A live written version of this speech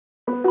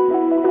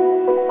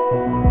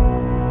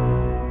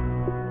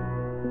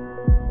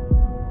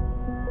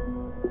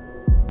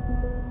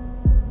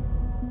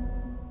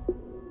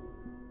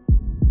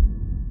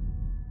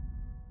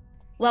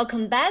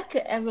Welcome back,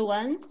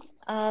 everyone.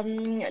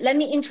 Let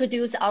me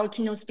introduce our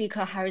keynote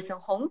speaker, Harrison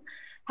Hong.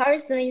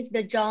 Harrison is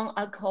the John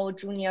Acol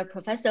Jr.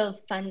 Professor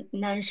of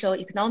Financial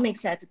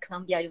Economics at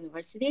Columbia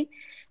University.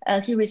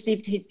 He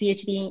received his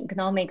PhD in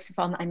economics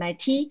from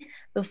MIT.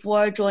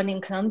 Before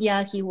joining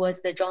Columbia, he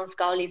was the John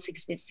Scully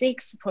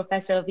 66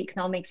 Professor of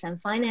Economics and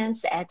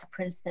Finance at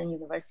Princeton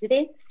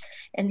University.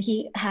 And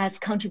he has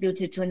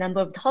contributed to a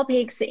number of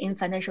topics in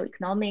financial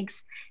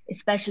economics,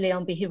 especially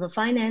on behavioral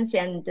finance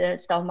and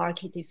stock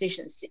market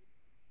efficiency.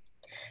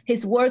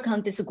 His work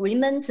on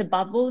disagreements,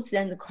 bubbles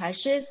and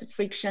crashes,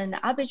 friction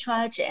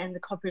arbitrage,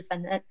 and corporate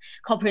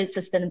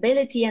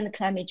sustainability and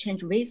climate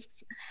change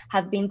risks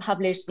have been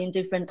published in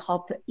different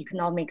top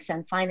economics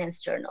and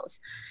finance journals.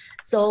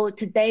 So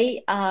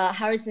today,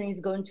 Harrison is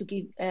going to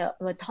give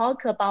a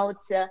talk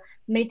about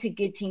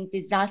mitigating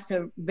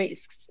disaster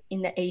risks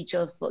in the age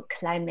of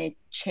climate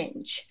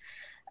change.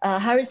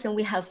 Harrison,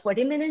 we have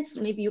 40 minutes.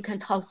 Maybe you can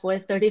talk for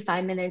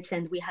 35 minutes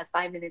and we have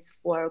 5 minutes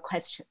for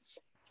questions.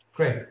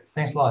 Great,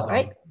 thanks a lot. All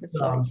right, the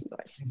floor is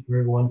yours. Thanks for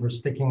everyone for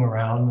sticking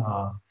around.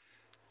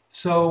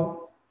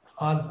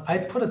 I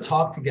put a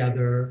talk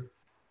together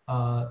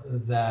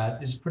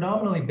that is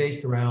predominantly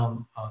based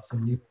around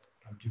some new work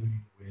I'm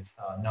doing with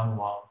Nang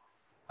Wang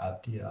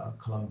at the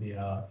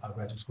Columbia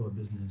Graduate School of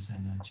Business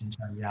and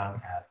Jinshan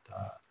Yang at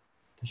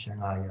the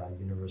Shanghai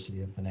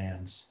University of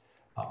Finance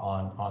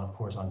of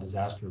course, on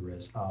disaster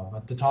risk.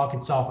 But the talk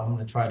itself, I'm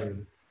going to try to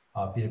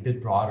be a bit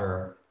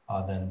broader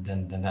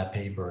than that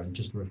paper and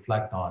just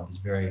reflect on this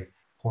very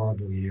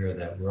horrible year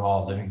that we're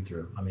all living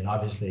through. I mean,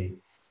 obviously,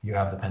 you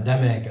have the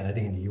pandemic, and I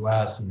think in the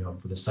US,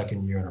 for the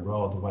second year in a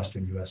row, the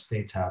Western US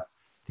states have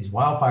these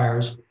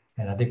wildfires,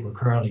 and I think we're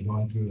currently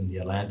going through in the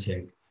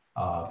Atlantic.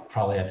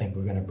 Probably, I think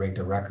we're going to break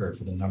the record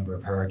for the number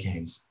of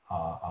hurricanes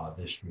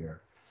this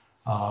year.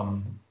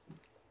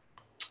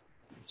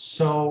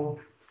 So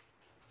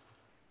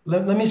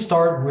let me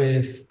start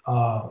with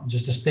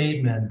just a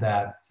statement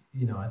that,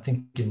 I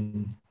think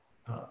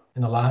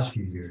in the last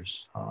few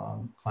years,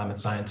 climate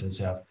scientists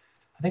have,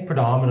 I think,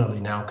 predominantly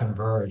now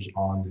converged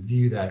on the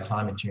view that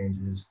climate change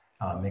is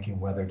making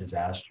weather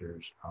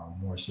disasters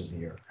more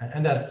severe,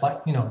 and that,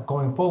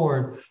 going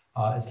forward,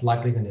 it's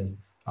likely going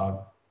to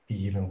be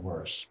even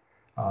worse.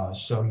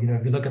 So,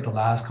 if you look at the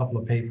last couple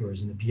of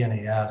papers in the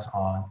PNAS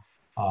on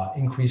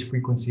increased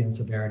frequency and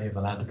severity of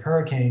Atlantic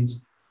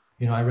hurricanes,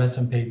 I read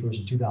some papers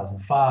in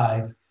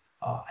 2005.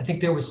 I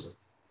think there was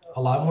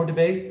a lot more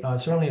debate,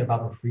 certainly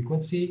about the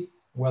frequency,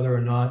 whether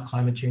or not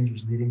climate change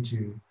was leading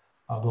to,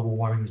 global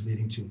warming was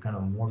leading to kind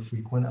of more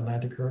frequent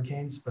Atlantic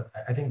hurricanes. But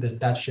I think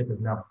that ship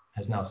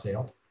has now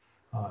sailed.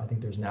 I think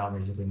there's now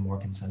basically more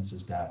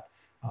consensus that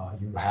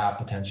you have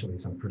potentially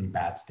some pretty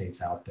bad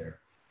states out there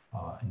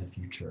in the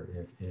future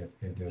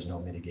if there's no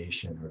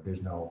mitigation, or if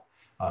there's no,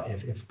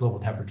 if global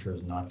temperature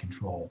is not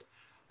controlled.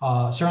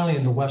 Certainly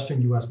in the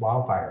Western US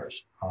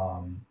wildfires,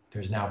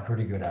 there's now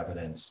pretty good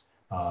evidence,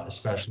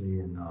 especially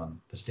in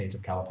the states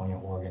of California,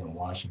 Oregon, and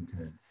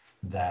Washington,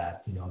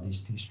 that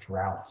these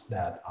droughts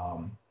that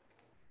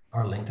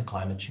are linked to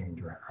climate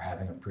change are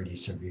having a pretty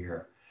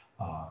severe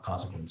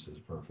consequences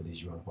for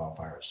these US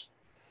wildfires.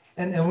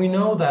 And we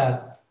know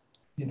that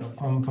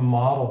from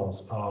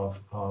models of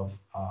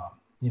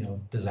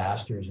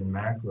disasters in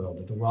macro,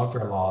 that the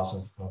welfare loss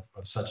of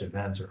such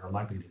events are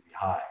likely to be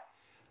high.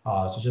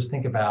 So just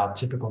think about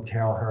typical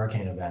tail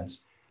hurricane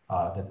events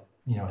that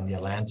in the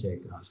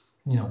Atlantic,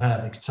 kind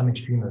of some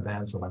extreme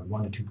events are like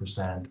 1% to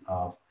 2%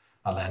 of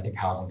Atlantic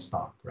housing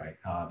stock, right?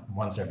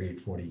 Once every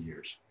 40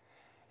 years.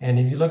 And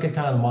if you look at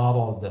kind of the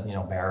models that,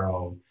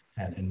 Barrow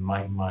and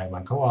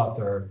my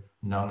co-author,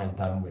 Nung, has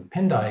done with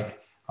Pindyke,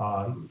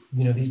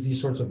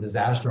 these sorts of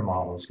disaster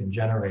models can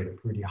generate a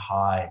pretty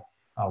high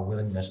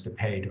willingness to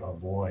pay to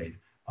avoid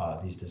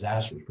these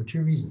disasters for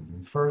two reasons.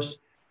 And first,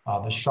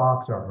 the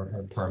shocks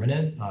are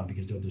permanent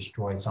because they'll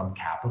destroy some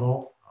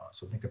capital.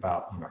 So think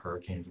about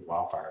hurricanes and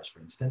wildfires, for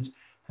instance.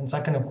 And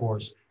second, of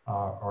course,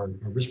 are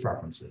risk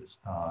preferences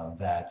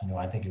that,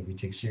 I think if we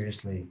take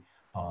seriously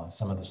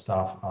some of the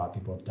stuff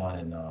people have done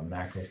in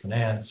macro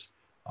finance,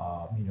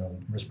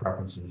 risk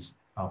preferences,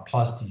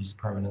 plus these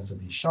permanence of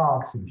these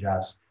shocks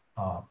suggest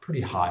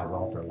pretty high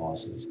welfare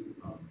losses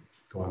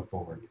going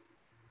forward.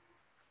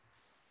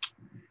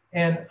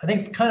 And I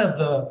think kind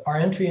of our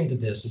entry into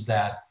this is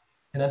that,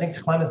 and I think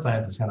climate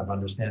scientists kind of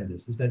understand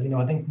this, is that,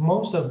 I think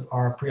most of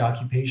our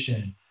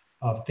preoccupation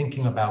of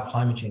thinking about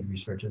climate change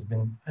research has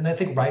been, and I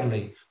think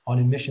rightly, on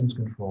emissions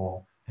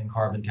control and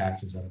carbon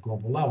taxes at a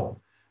global level,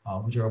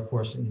 which are of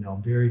course,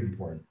 very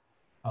important.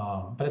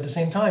 But at the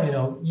same time,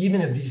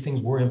 even if these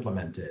things were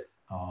implemented,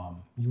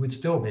 you would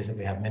still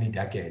basically have many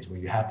decades where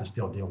you have to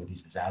still deal with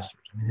these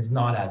disasters. I mean, it's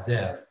not as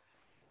if,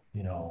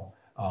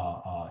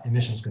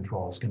 emissions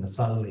control is going to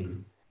suddenly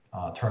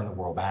turn the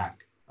world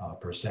back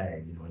per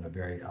se, in a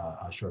very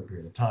short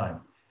period of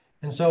time.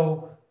 And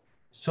so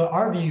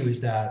our view is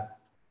that,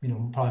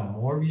 probably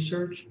more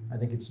research. I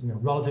think it's,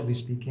 relatively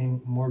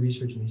speaking, more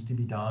research needs to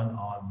be done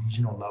on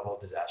regional level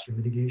disaster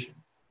mitigation.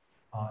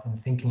 in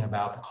thinking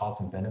about the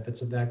costs and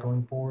benefits of that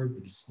going forward,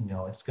 because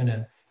it's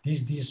gonna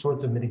these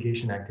sorts of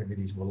mitigation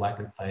activities will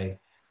likely play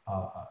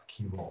a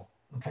key role.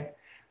 Okay,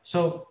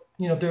 so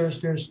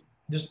there's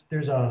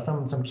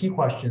some key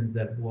questions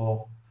that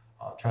we'll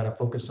try to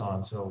focus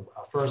on. So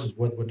first is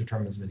what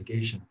determines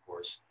mitigation, of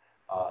course.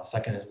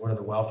 Second is what are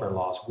the welfare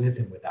laws with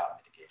and without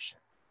mitigation.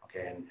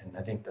 Okay, and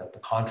I think that the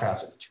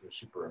contrast of the two is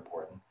super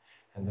important.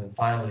 And then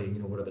finally,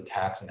 what are the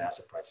tax and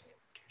asset pricing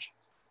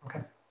implications?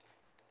 Okay.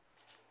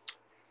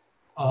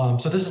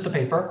 So this is the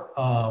paper.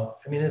 I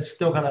mean, it's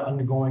still kind of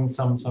undergoing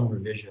some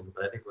revision,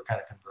 but I think we're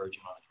kind of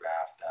converging on a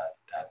draft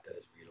that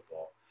is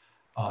readable.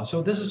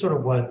 So this is sort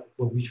of what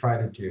we try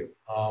to do.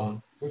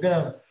 We're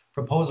going to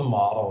propose a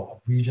model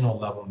of regional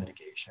level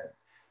mitigation,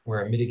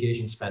 where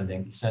mitigation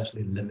spending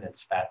essentially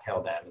limits fat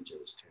tail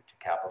damages to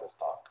capital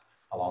stock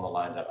along the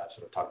lines that I've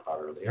sort of talked about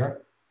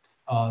earlier.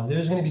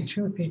 There's going to be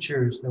two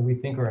features that we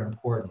think are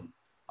important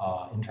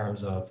in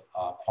terms of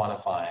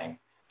quantifying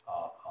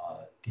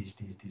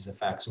these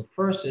effects. So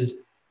first is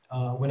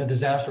when a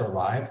disaster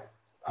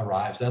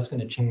arrives, that's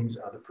going to change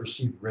the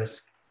perceived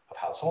risk of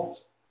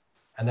households,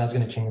 and that's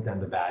going to change then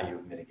the value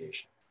of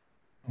mitigation.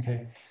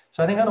 Okay,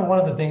 so I think one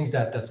of the things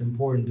that's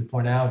important to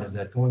point out is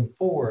that going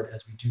forward,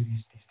 as we do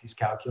these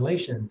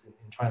calculations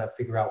and trying to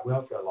figure out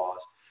welfare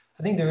laws,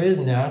 I think there is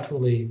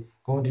naturally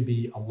going to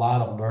be a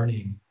lot of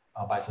learning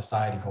by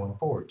society going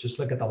forward. Just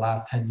look at the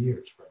last 10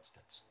 years, for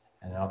instance.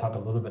 And I'll talk a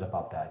little bit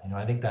about that.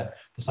 I think that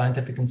the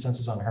scientific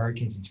consensus on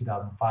hurricanes in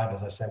 2005,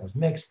 as I said, was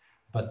mixed,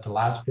 but the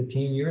last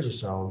 15 years or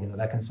so,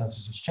 that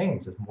consensus has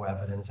changed as more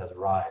evidence has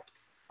arrived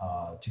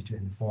to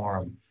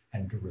inform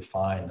and to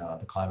refine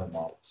the climate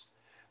models.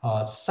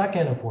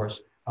 Second, of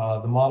course,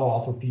 the model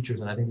also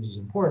features, and I think this is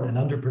important, an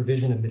under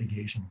provision of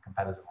mitigation in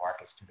competitive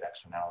markets due to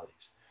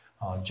externalities.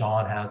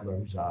 John Hasler,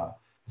 who's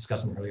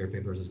discussed in earlier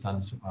papers, has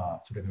done sort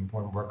of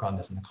important work on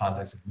this in the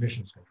context of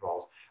emissions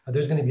controls.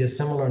 There's going to be a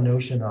similar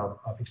notion of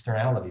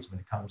externalities when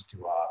it comes to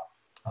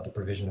the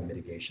provision of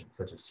mitigation,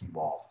 such as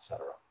seawalls, et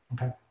cetera.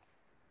 Okay.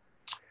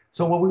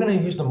 So what we're going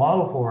to use the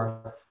model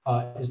for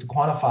is to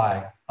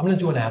quantify. I'm going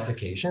to do an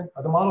application.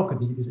 The model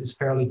is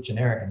fairly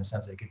generic in the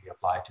sense that it could be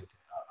applied to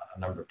a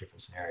number of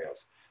different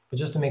scenarios. But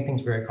just to make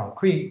things very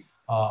concrete,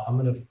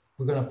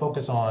 we're going to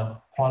focus on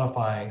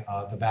quantifying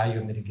the value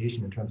of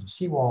mitigation in terms of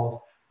seawalls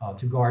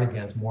to guard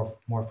against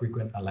more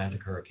frequent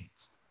Atlantic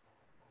hurricanes.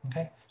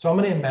 Okay, so I'm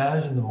going to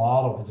imagine the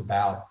model is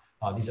about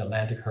these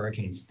Atlantic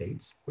hurricane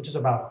states, which is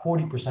about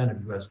 40%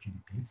 of US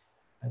GDP.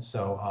 And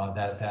so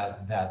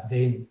that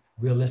they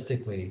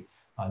realistically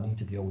need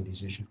to deal with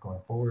these issues going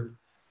forward.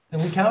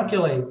 And we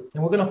calculate,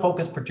 and we're going to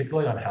focus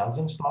particularly on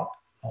housing stock,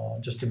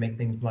 just to make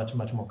things much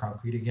more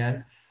concrete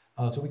again.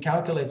 So we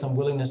calculate some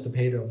willingness to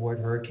pay to avoid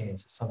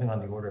hurricanes, something on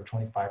the order of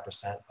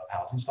 25% of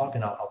housing stock.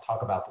 And I'll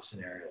talk about the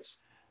scenarios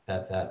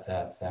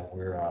that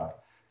we're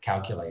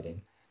calculating.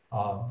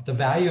 The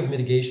value of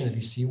mitigation of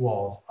these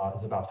seawalls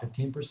is about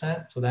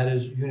 15%. So that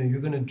is, you're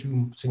going to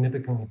do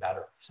significantly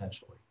better,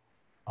 essentially,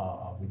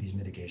 with these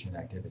mitigation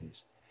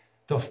activities.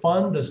 To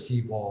fund the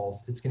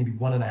seawalls, it's going to be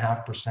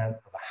 1.5%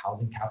 of a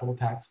housing capital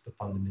tax to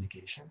fund the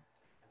mitigation.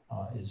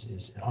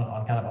 Is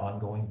on kind of an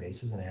ongoing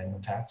basis, an annual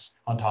tax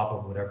on top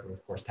of whatever,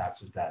 of course,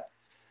 taxes that.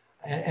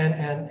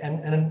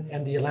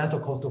 And the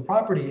Atlantic coastal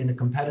property in a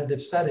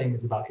competitive setting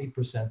is about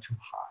 8% too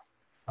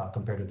high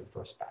compared to the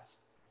first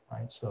pass.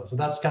 Right, so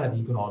that's kind of the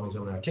economics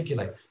I'm going to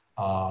articulate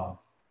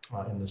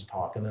in this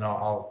talk, and then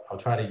I'll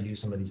try to use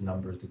some of these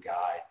numbers to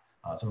guide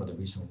some of the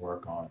recent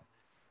work on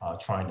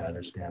trying to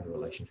understand the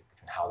relationship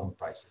between housing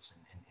prices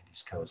in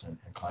these coasts and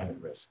climate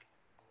risk.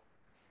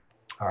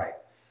 All right,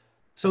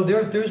 so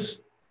there's,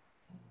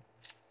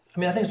 I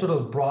mean, I think sort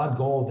of a broad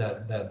goal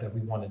that we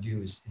want to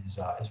do is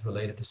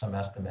related to some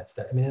estimates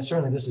that, I mean, and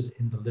certainly this is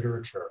in the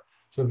literature.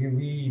 So if you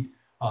read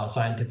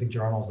scientific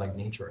journals like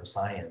Nature and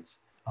Science,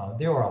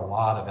 there are a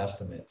lot of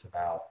estimates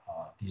about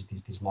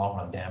these long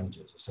run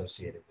damages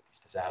associated with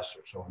these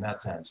disasters. So in that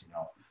sense,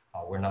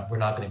 we're not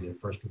going to be the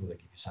first people to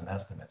give you some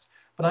estimates.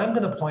 But I'm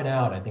going to point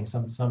out, I think,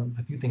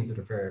 a few things that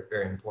are very,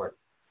 very important.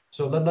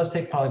 So let's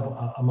take probably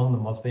among the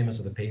most famous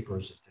of the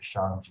papers is the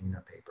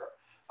Shang-Jina paper.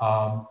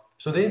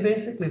 So they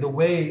basically, the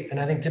way, and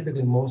I think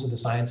typically most of the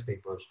science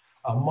papers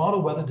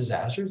model weather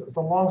disasters, it's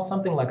along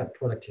something like a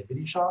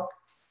productivity shock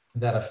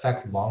that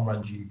affects long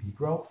run GDP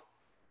growth.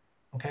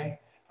 Okay.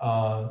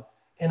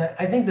 And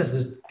I think this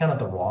is kind of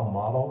the wrong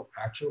model,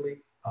 actually.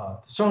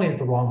 Certainly it's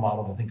the wrong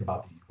model to think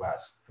about the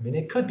US. I mean,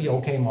 it could be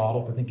okay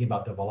model for thinking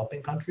about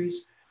developing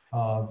countries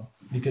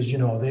because,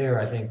 there,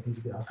 I think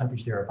these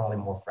countries there are probably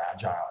more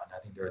fragile, and I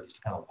think there are these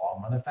kind of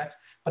long run effects.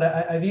 But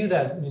I view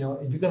that,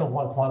 if you're going to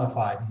want to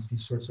quantify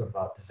these sorts of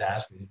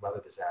disasters, these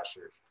weather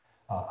disasters,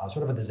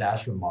 sort of a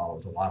disaster model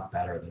is a lot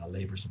better than a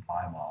labor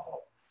supply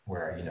model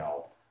where,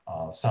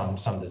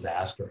 some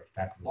disaster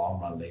affect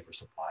long run labor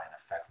supply and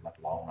affect like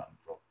long run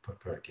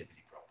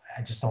productivity growth.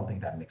 I just don't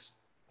think that makes,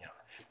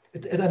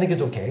 I think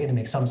it's okay and it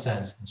makes some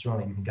sense, and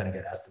certainly you can kind of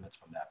get estimates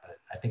from that, but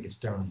I think it's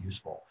certainly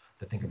useful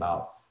to think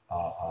about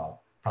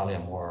probably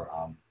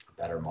a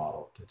better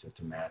model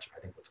to match, I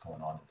think, what's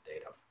going on in the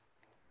data.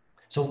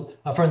 So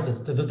for instance,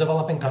 the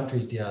developing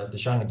countries, the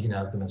Shanghai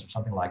estimates are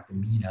something like the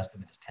mean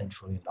estimate is $10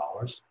 trillion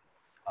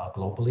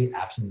globally,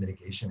 absent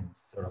mitigation,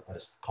 it's sort of what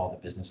is called the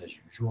business as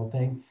usual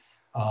thing.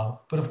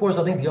 But of course,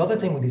 I think the other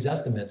thing with these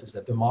estimates is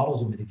that the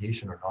models of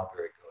mitigation are not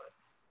very good,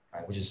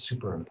 right? Which is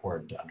super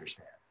important to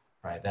understand,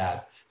 right?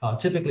 That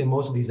typically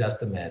most of these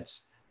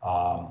estimates,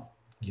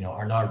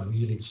 are not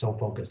really so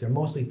focused. They're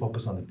mostly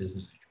focused on the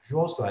business as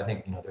usual. So I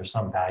think, there's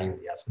some value in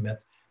the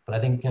estimate, but I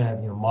think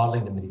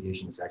modeling the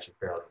mitigation is actually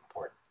fairly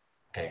important.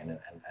 Okay,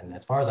 and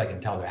as far as I can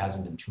tell, there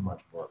hasn't been too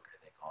much work, I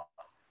think,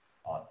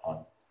 on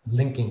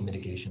linking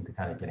mitigation to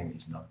kind of getting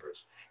these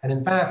numbers. And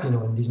in fact,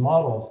 in these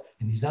models,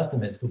 in these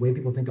estimates, the way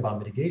people think about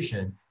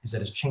mitigation is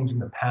that it's changing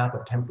the path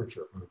of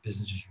temperature from a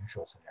business as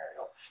usual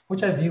scenario,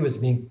 which I view as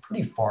being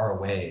pretty far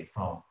away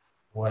from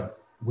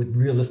what would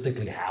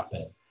realistically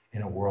happen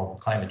in a world of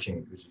climate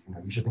change, which is,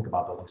 you should think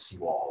about building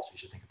seawalls, you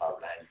should think about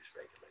land use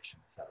regulation,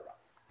 et cetera.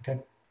 Okay.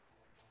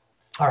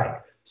 All right.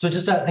 So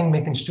just to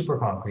make things super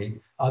concrete,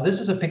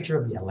 this is a picture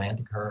of the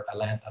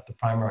the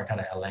primary kind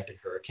of Atlantic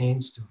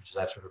hurricanes, which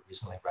I've sort of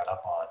recently read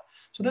up on.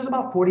 So there's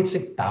about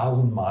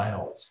 46,000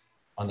 miles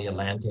on the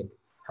Atlantic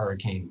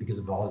hurricane because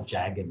of all the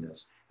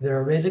jaggedness. There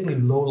are basically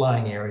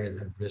low-lying areas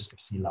at risk of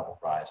sea level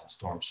rise and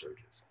storm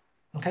surges.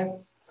 Okay.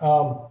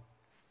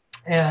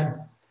 And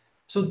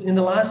so in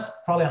the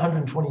last probably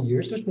 120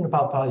 years, there's been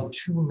about probably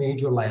 2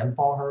 major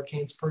landfall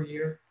hurricanes per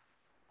year.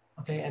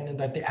 Okay. And then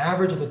like the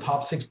average of the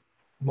top 6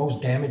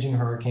 most damaging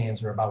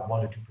hurricanes are about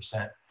 1 or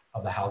 2%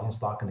 of the housing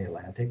stock in the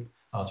Atlantic.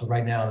 So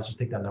right now, let's just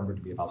take that number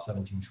to be about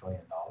 $17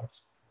 trillion.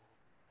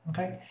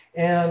 Okay,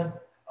 and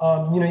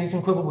you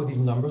can quibble with these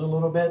numbers a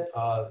little bit.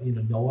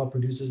 NOAA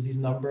produces these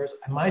numbers.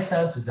 And my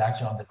sense is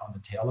actually on the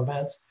tail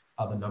events,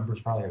 the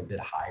numbers probably are a bit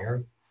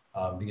higher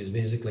because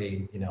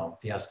basically,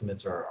 the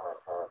estimates are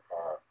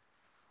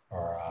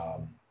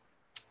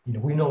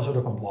we know sort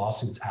of from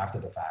lawsuits after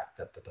the fact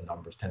that the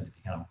numbers tend to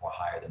be kind of more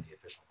higher than the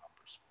official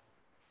numbers.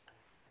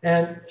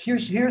 And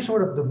here's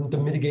sort of the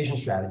mitigation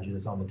strategy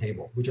that's on the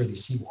table, which are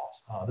these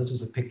seawalls. This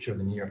is a picture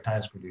the New York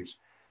Times produced.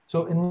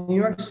 So in New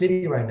York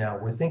City right now,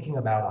 we're thinking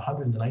about a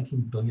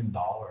 $119 billion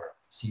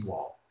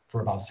seawall for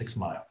about 6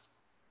 miles.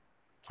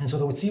 And so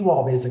the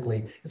seawall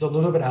basically is a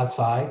little bit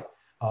outside.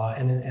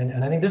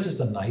 And I think this is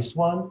the nice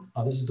one.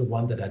 This is the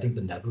one that I think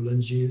the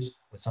Netherlands use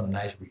with some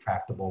nice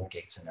retractable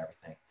gates and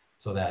everything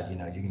so that, you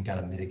can kind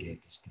of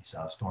mitigate these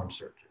storm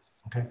surges,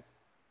 okay?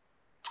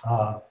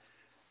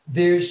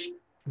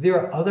 There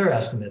are other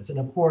estimates, and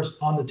of course,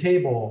 on the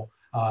table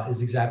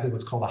is exactly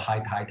what's called a high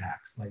tide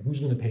tax, like who's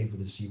going to pay for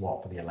the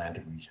seawall for the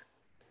Atlantic region.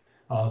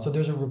 So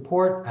there's a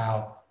report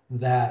out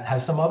that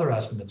has some other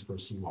estimates for a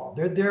seawall.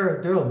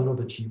 They're a little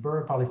bit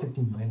cheaper, probably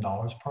 $15 million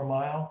per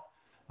mile.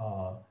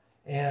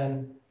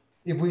 And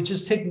if we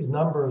just take these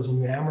numbers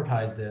and we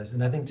amortize this,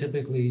 and I think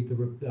typically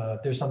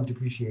there's some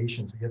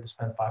depreciation, so you have to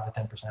spend 5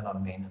 to 10%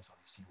 on maintenance on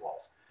these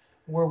seawalls.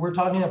 We're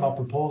talking about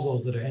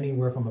proposals that are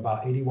anywhere from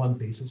about 81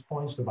 basis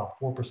points to about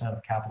 4%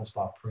 of capital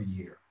stock per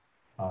year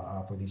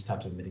for these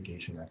types of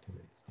mitigation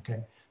activities. Okay,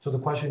 so the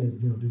question is,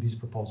 do these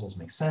proposals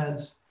make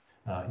sense?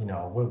 How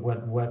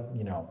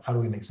do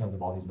we make sense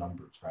of all these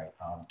numbers, right?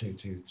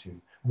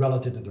 To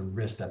relative to the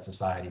risk that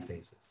society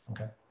faces.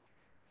 Okay.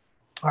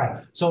 All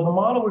right, so the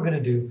model we're going to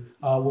do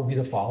will be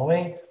the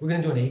following. We're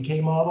going to do an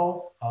AK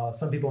model.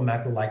 Some people in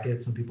macro like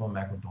it, some people in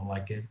macro don't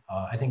like it.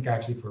 I think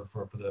actually for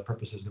the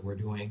purposes that we're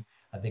doing,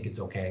 I think it's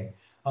okay.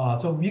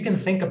 So you can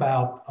think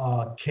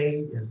about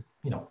K as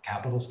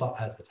capital stock,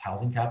 as its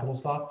housing capital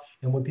stock,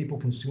 and what people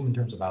consume in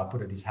terms of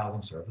output are these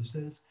housing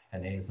services,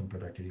 and A is some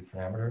productivity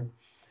parameter.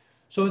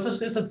 So it's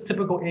a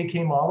typical AK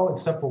model,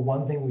 except for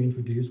one thing we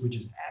introduced, which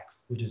is X,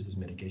 which is this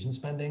mitigation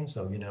spending.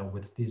 So,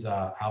 with these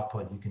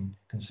output, you can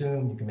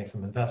consume, you can make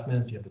some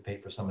investments, you have to pay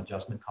for some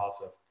adjustment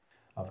costs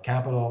of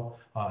capital.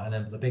 And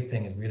then the big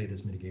thing is really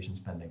this mitigation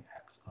spending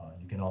X.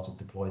 You can also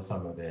deploy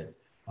some of it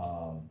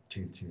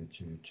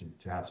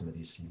to have some of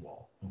these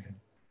seawall. Okay.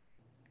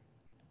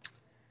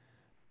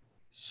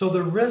 So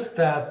the risk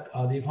that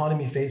the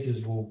economy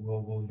faces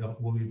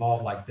will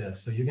evolve like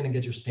this. So you're going to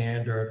get your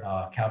standard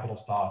capital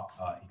stock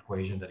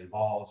equation that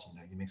evolves.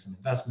 You make some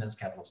investments,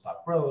 capital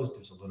stock grows.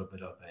 There's a little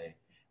bit of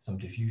some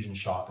diffusion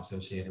shock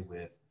associated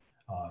with.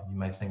 You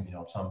might think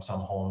some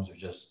homes are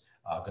just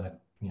going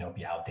to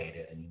be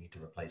outdated and you need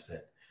to replace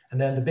it. And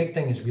then the big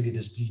thing is really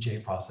this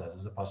DJ process,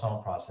 is a Poisson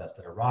process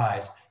that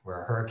arrives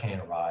where a hurricane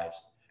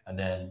arrives, and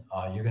then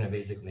you're going to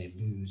basically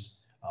lose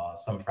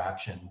some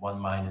fraction, 1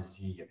 minus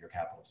Z of your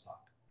capital stock.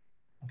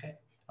 Okay,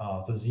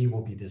 so Z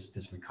will be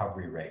this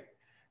recovery rate.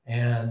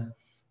 And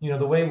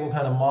the way we'll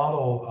kind of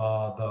model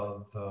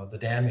the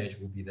damage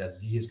will be that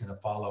Z is going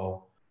to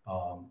follow,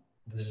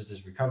 this is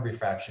this recovery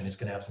fraction, it's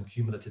going to have some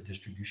cumulative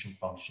distribution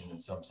function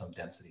and some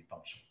density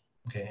function.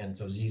 Okay, and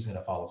so Z is going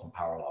to follow some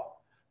power law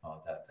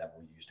that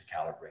we'll use to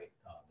calibrate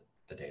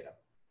the data.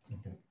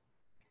 Okay.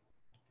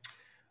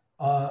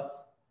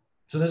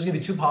 So there's going to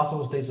be 2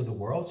 possible states of the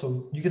world.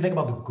 So you can think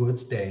about the good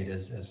state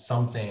as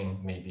something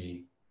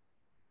maybe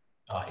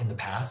in the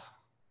past,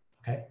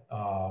 okay,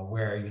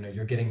 where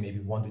you're getting maybe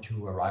 1 to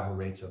 2 arrival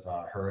rates of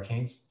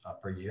hurricanes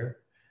per year,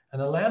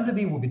 and then lambda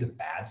b will be the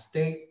bad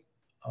state,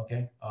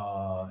 okay,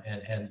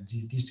 and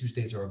these two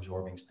states are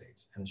absorbing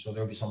states, and so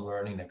there'll be some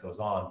learning that goes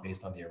on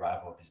based on the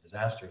arrival of these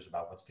disasters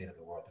about what state of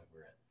the world that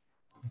we're in.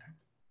 Okay.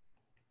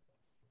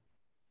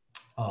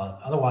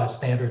 Otherwise,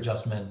 standard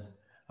adjustment,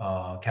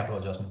 capital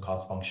adjustment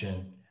cost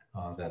function,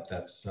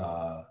 that's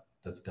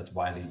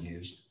widely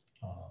used,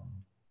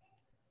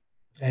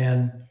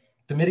 and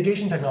the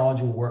mitigation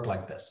technology will work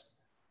like this.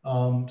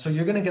 So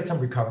you're going to get some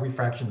recovery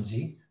fraction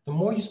Z. The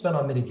more you spend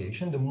on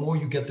mitigation, the more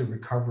you get the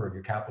recovery of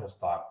your capital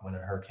stock when a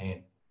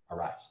hurricane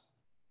arrives.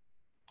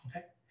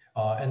 Okay,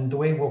 and the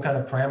way we'll kind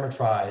of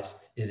parameterize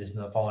it is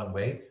in the following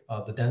way: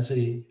 the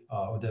density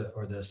or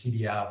the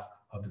CDF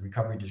of the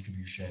recovery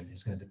distribution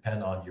is going to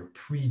depend on your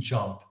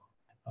pre-jump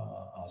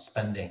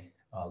spending,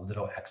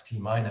 little xt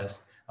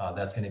minus.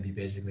 That's going to be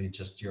basically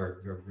just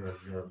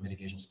your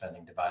mitigation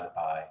spending divided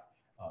by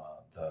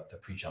the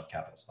pre-jump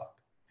capital stock.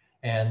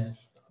 And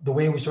the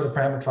way we sort of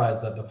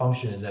parameterize the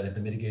function is that if the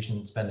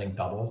mitigation spending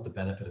doubles, the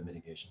benefit of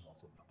mitigation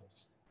also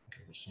doubles,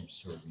 okay, which seems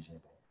sort of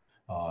reasonable.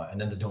 And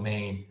then the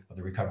domain of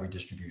the recovery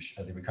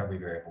distribution, the recovery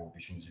variable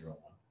between 0 and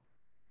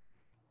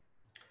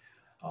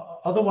 1.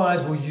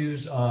 Otherwise, we'll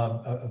use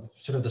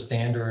sort of the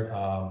standard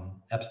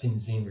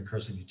Epstein-Zine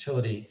recursive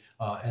utility.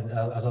 And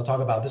as I'll talk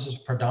about, this is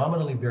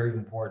predominantly very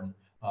important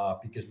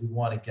because we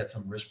want to get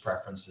some risk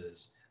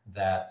preferences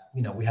that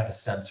we have a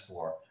sense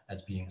for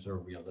as being sort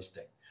of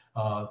realistic.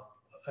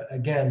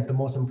 Again, the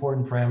most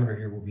important parameter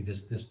here will be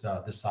this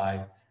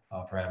side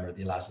parameter,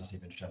 the elasticity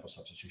of intertemporal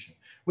substitution,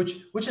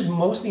 which is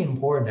mostly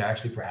important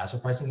actually for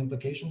asset pricing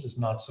implications. It's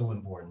not so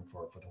important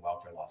for the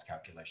welfare loss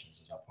calculations,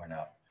 as I'll point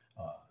out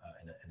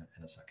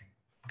in a second.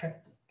 Okay.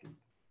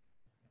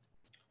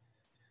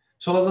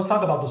 So let's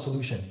talk about the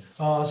solution.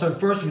 So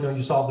first,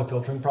 you solve the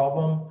filtering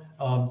problem.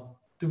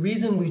 The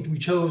reason we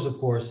chose, of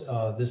course,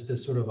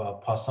 this sort of a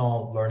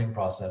Poisson learning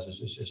process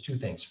is two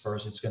things.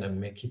 First, it's going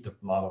to keep the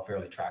model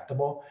fairly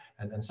tractable,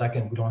 and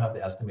second, we don't have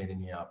to estimate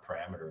any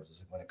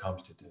parameters when it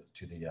comes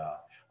to the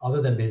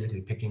other than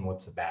basically picking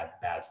what's a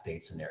bad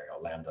state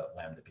scenario, lambda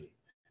b.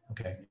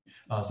 Okay,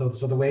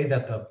 so the way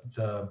that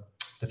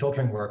the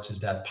filtering works is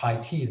that pi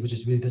t, which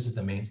is really this is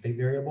the main state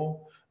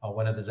variable.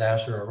 When a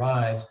disaster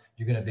arrives,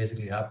 you're going to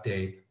basically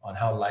update on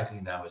how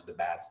likely now is the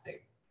bad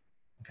state.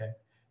 Okay.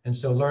 And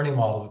so learning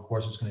model, of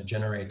course, is going to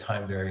generate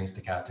time varying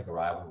stochastic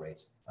arrival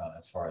rates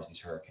as far as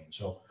these hurricanes.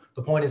 So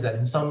the point is that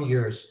in some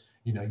years,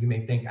 you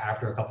may think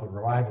after a couple of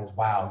arrivals,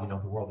 wow,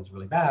 the world is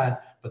really bad.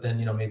 But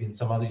then, maybe in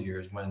some other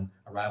years when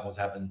arrivals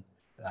have been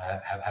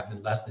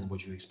less than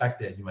what you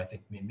expected, you might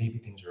think maybe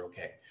things are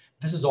okay.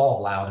 This is all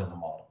allowed in the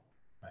model,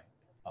 right?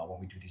 When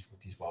we do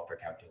these welfare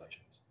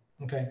calculations.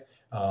 Okay,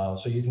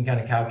 so you can kind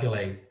of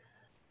calculate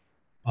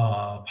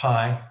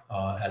pi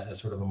as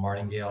sort of a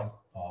martingale.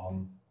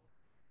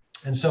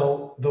 And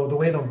so the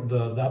way the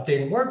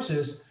updating works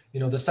is,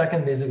 the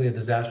second basically a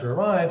disaster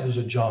arrives, there's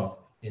a jump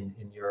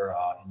in your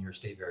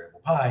state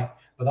variable pi.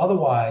 But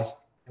otherwise,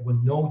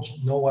 when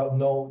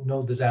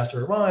no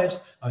disaster arrives,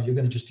 you're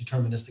going to just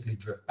deterministically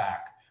drift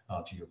back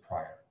to your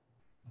prior.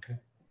 Okay.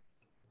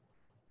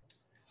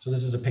 So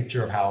this is a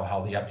picture of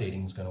how the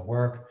updating is going to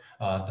work.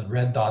 The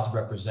red dots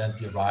represent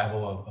the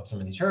arrival of some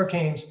of these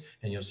hurricanes,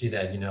 and you'll see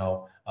that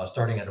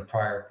starting at a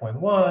prior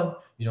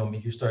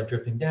 0.1, you start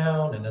drifting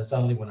down, and then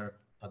suddenly when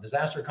a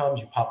disaster comes,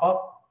 you pop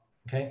up,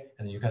 okay,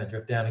 and then you kind of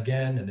drift down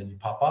again, and then you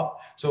pop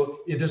up. So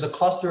if there's a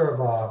cluster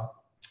of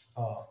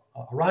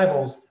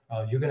arrivals,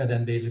 you're going to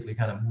then basically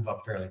kind of move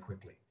up fairly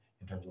quickly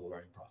in terms of the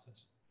learning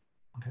process,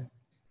 okay.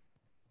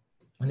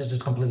 And this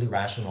is completely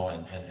rational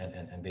and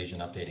Bayesian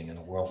updating in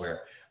a world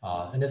where,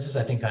 and this is,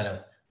 I think, kind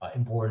of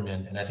important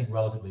and I think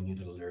relatively new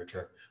to the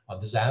literature.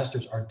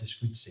 Disasters are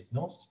discrete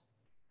signals,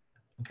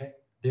 okay.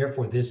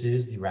 Therefore, this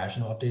is the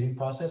rational updating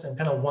process. And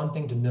kind of one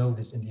thing to note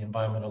is in the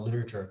environmental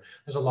literature,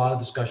 there's a lot of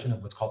discussion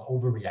of what's called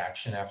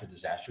overreaction after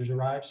disasters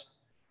arrives.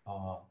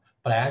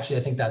 But I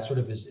think that sort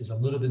of is a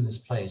little bit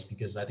misplaced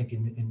because I think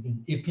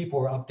if people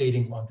are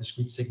updating on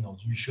discrete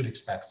signals, you should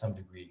expect some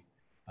degree,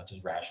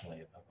 just rationally,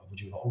 of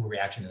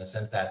overreaction in the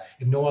sense that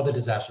if no other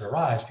disaster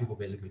arrives, people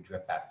basically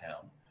drift back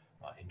down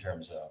in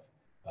terms of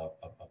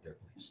their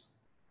beliefs.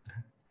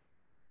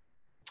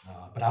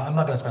 But I'm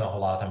not going to spend a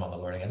whole lot of time on the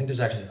learning. I think there's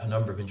actually a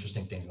number of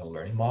interesting things in the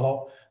learning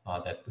model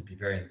that would be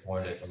very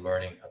informative for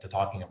learning, to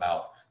talking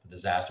about the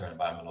disaster and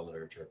environmental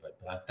literature, but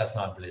that's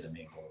not really the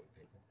main goal of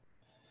the paper.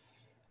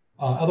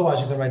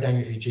 Otherwise, you can write down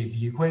your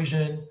HAB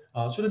equation.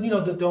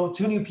 The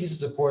two new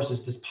pieces, of course,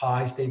 is this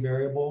pi state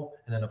variable,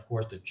 and then, of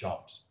course, the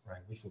jumps,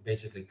 right, which will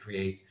basically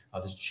create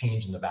this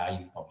change in the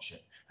value function.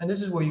 And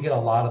this is where you get a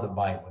lot of the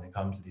bite when it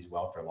comes to these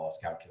welfare loss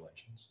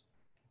calculations.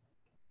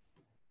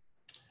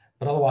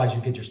 But otherwise, you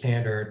get your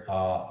standard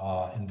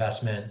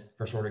investment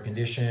first order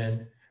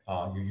condition,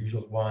 your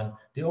usual one.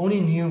 The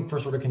only new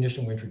first order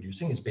condition we're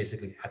introducing is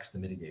basically X the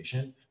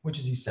mitigation, which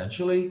is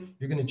essentially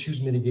you're going to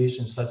choose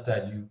mitigation such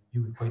that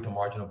you equate the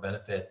marginal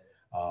benefit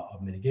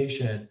of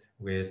mitigation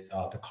with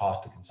the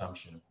cost of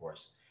consumption, of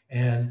course.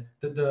 And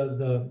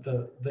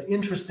the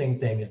interesting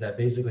thing is that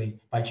basically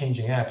by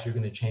changing X, you're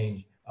going to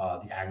change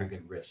the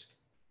aggregate risk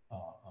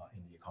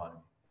in the economy.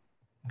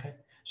 Okay,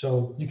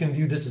 so you can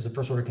view this as a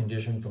first order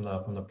condition from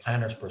the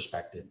planner's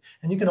perspective,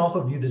 and you can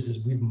also view this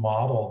as we've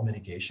modeled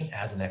mitigation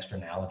as an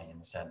externality in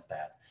the sense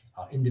that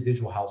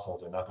individual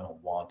households are not going to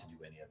want to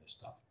do any other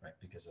stuff, right,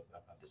 because of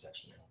this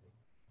externality.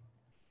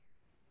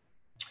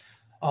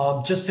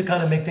 Just to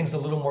kind of make things a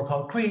little more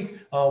concrete,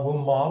 we'll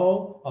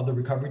model the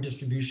recovery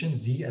distribution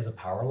Z as a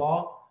power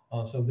law.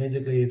 So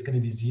basically, it's going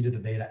to be Z to the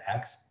beta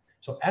X.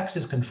 So X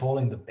is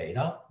controlling the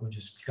beta, which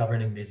is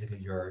governing basically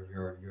your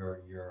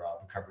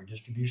recovery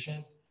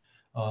distribution.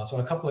 So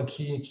a couple of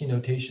key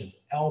notations.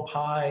 L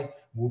pi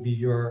will be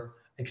your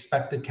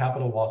expected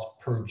capital loss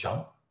per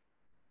jump.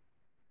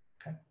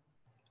 Okay,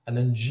 and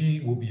then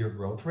G will be your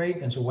growth rate.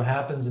 And so what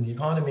happens in the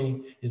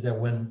economy is that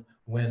when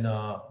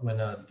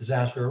a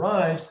disaster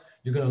arrives,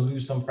 you're going to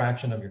lose some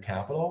fraction of your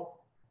capital,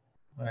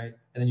 right?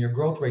 And then your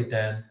growth rate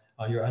then,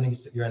 your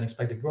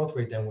unexpected growth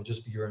rate then will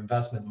just be your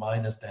investment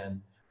minus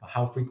then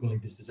how frequently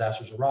these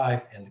disasters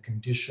arrive and the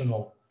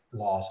conditional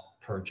loss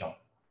per jump.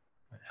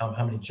 Right?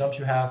 How many jumps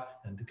you have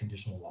and the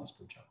conditional loss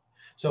per jump.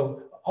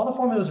 So all the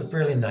formulas are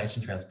fairly nice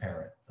and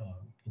transparent,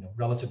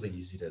 relatively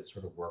easy to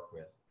sort of work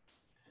with.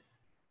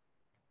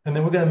 And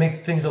then we're going to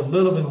make things a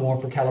little bit more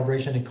for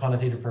calibration and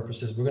quantitative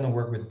purposes. We're going to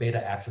work with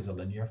beta X as a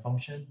linear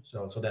function.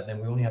 So that then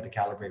we only have to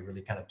calibrate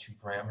really kind of two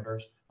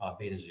parameters,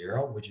 beta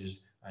 0, which is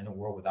in a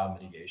world without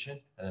mitigation,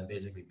 and then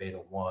basically beta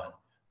 1,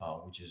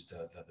 which is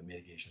the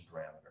mitigation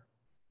parameter.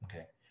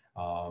 Okay.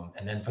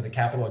 And then for the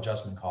capital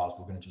adjustment cost,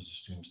 we're going to just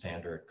assume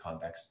standard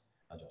convex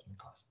adjustment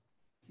cost.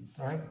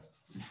 All right.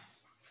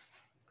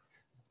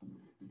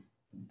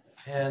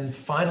 And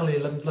finally,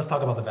 let's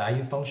talk about the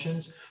value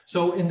functions.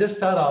 So in this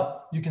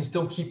setup, you can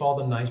still keep all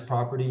the nice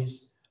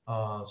properties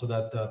so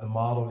that the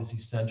model is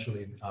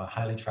essentially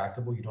highly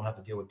tractable. You don't have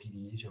to deal with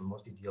PDEs. You're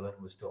mostly dealing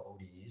with still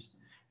ODEs.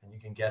 And you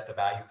can get the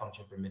value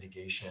function for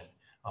mitigation.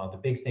 The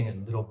big thing is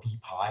little b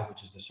pi,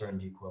 which is the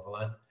certainty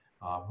equivalent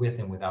with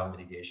and without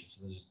mitigation.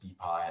 So this is b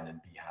pi and then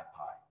b hat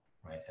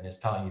pi, right? And it's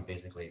telling you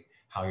basically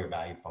how your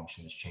value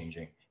function is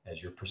changing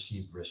as your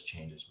perceived risk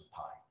changes with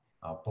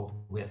pi, both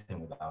with and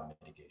without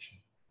mitigation.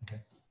 Okay.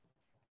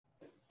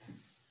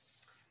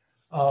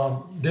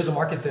 There's a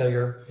market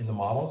failure in the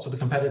model. So the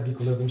competitive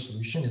equilibrium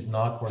solution is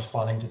not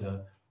corresponding to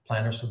the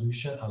planner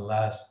solution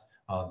unless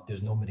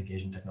there's no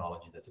mitigation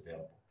technology that's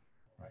available,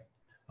 right?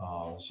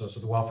 So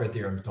the welfare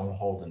theorems don't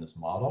hold in this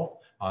model.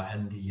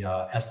 And the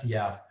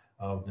SDF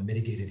of the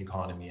mitigated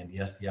economy and the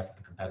SDF of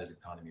the competitive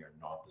economy are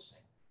not the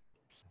same.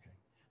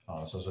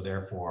 Okay. So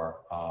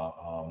therefore,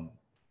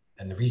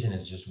 and the reason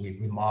is just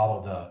we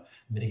model the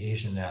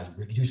mitigation as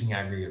reducing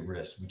aggregate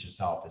risk, which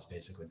itself is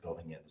basically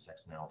building in this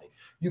externality.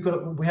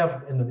 We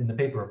have in the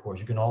paper, of course,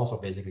 you can also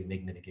basically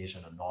make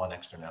mitigation a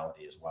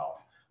non-externality as well.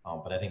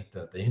 But I think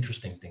the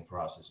interesting thing for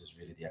us is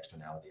really the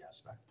externality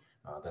aspect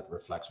that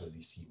reflects sort of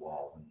these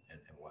seawalls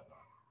and whatnot.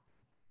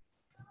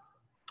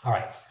 All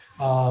right,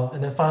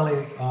 and then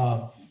finally,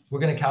 we're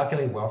going to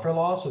calculate welfare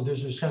loss. So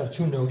there's just kind of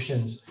two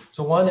notions.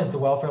 So one is the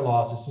welfare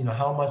loss is,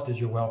 how much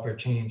does your welfare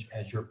change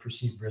as your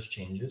perceived risk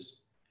changes,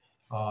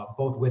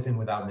 both with and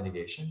without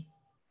mitigation.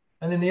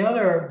 And then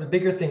the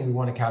bigger thing we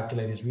want to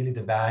calculate is really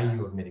the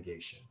value of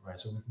mitigation, right?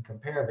 So we can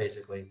compare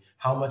basically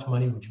how much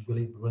money would you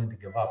really be willing to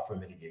give up for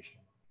mitigation.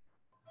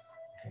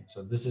 Okay,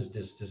 so this is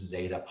this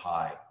zeta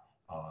pi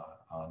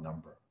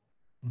number.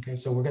 Okay,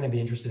 so we're going to be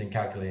interested in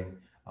calculating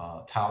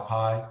tau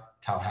pi,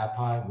 tau hat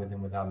pi with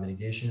and without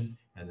mitigation,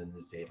 and then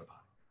the zeta pi.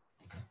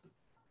 Okay.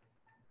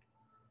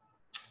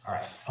 All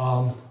right.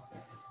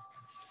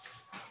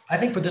 I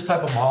think for this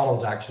type of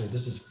models, actually,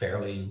 this is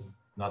fairly,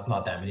 it's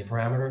not that many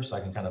parameters, so I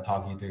can kind of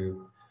talk you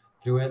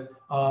through it.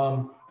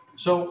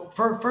 So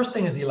first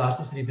thing is the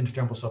elasticity of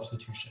intertemporal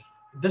substitution.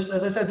 This,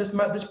 as I said, this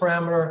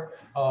parameter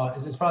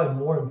is probably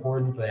more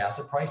important for the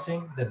asset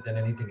pricing than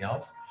anything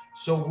else.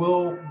 So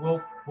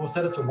we'll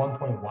set it to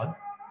 1.1.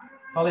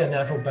 Probably a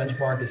natural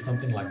benchmark is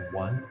something like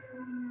 1.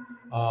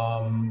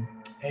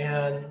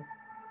 And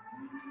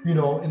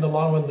in the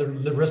long run,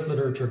 the risk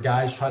literature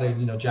guys try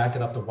to jack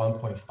it up to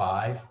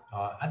 1.5.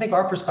 I think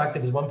our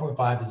perspective is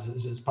 1.5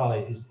 is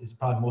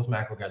probably most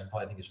macro guys will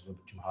probably think it's a little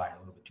bit too high, a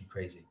little bit too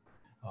crazy.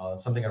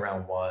 Something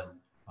around 1,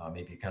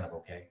 maybe kind of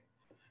okay.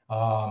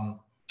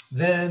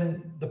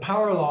 Then the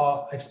power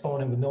law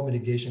exponent with no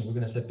mitigation, we're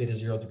going to set beta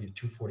 0 to be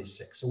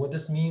 246. So what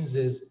this means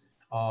is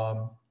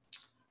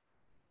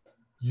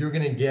you're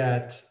going to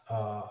get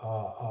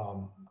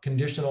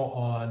conditional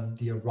on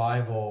the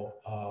arrival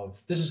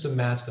of, this is to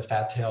match the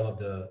fat tail of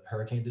the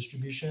hurricane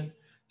distribution.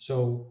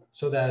 So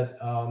that,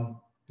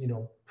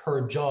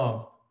 per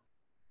jump,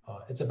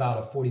 it's about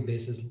a 40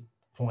 basis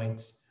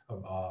points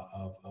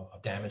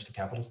of damage to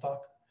capital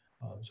stock.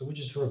 So which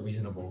is sort of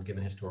reasonable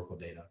given historical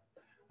data.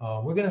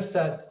 We're going to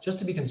set, just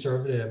to be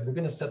conservative, we're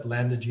going to set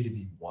lambda G to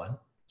be 1.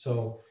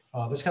 So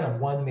there's kind of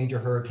one major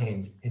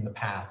hurricane in the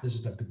past. This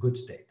is like the good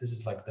state. This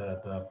is like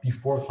the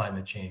before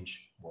climate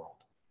change world.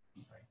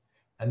 Right?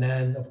 And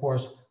then, of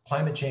course,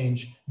 climate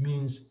change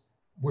means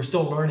we're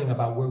still learning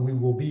about where we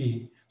will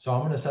be. So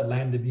I'm going to set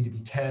lambda b to be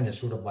 10 as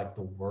sort of like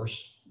the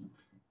worst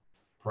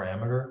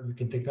parameter you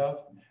can think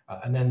of.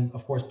 And then,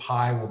 of course,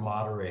 pi will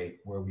moderate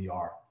where we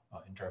are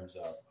in terms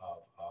of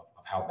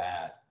how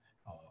bad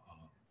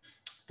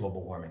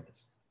global warming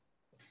is.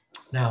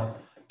 Now,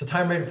 the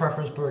time rate of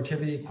preference,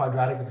 productivity,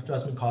 quadratic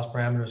adjustment cost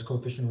parameters,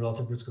 coefficient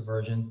relative risk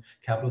aversion,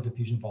 capital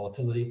diffusion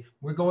volatility.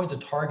 We're going to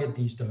target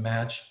these to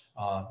match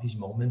these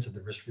moments of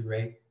the risk-free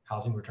rate,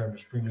 housing return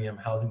risk premium,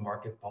 housing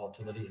market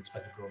volatility,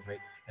 expected growth rate,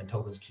 and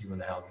Tobin's Q in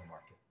the housing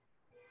market.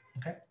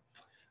 Okay.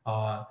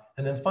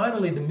 And then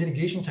finally, the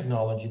mitigation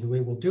technology, the way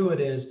we'll do it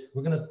is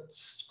we're going to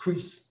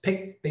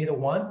pick beta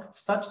 1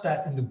 such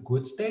that in the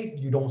good state,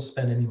 you don't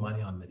spend any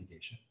money on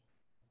mitigation.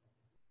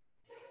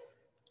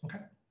 Okay.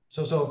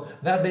 So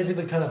that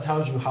basically kind of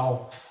tells you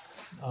how,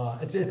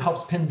 it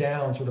helps pin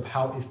down sort of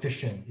how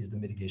efficient is the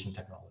mitigation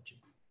technology.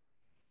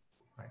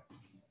 Right.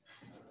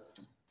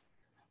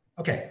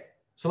 Okay.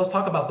 So let's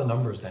talk about the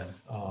numbers then.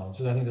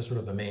 So I think that's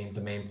sort of the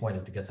main point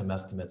is to get some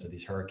estimates of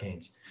these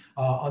hurricanes.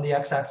 On the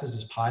x-axis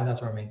is pi,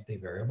 that's our mainstay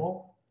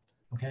variable.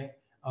 Okay.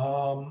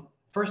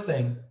 First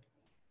thing,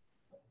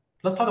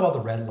 let's talk about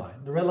the red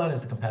line. The red line is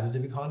the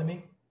competitive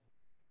economy,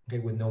 okay,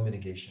 with no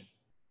mitigation,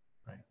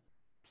 right?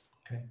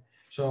 Okay.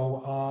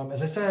 So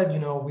as I said,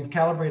 we've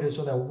calibrated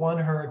so that one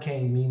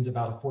hurricane means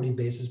about a 40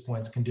 basis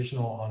points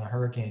conditional on a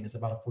hurricane is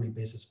about a 40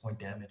 basis point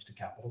damage to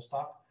capital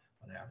stock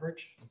on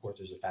average. Of course,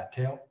 there's a fat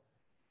tail.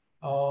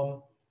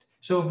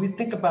 So if we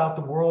think about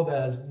the world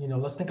as,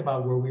 let's think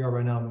about where we are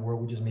right now in the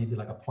world, which is maybe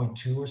like a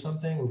 0.2 or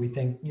something, where we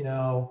think,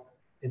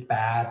 it's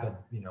bad,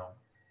 but,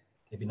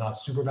 maybe not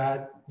super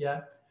bad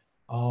yet.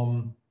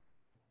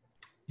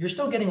 You're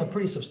still getting a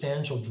pretty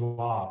substantial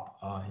drop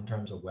in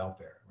terms of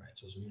welfare, right?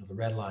 So the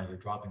red line you're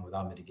dropping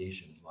without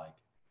mitigation is like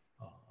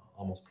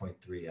almost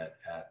 0.3 at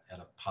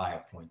a pi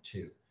of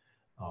 0.2.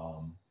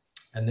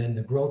 And then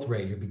the growth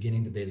rate, you're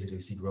beginning to basically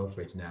see growth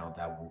rates now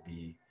that will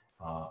be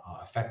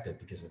affected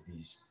because of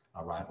these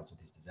arrivals of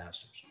these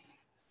disasters.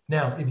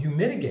 Now, if you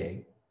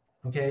mitigate,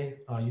 okay,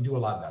 you do a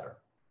lot better,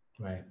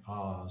 right?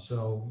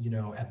 So,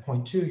 at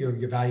 0.2,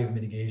 your value of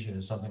mitigation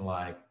is something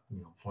like,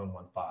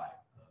 0.15.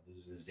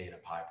 This is a zeta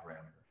pi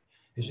parameter.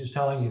 It's just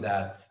telling you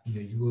that,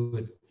 you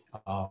would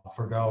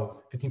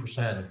forgo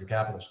 15% of your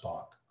capital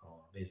stock,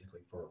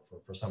 basically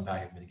for some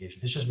value of mitigation.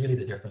 It's just really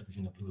the difference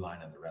between the blue line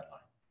and the red line.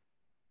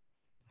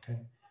 Okay.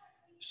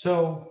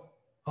 So,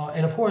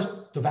 and of course,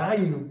 the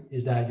value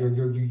is that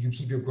you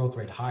keep your growth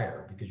rate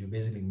higher because you're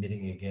basically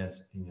mitigating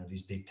against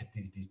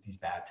these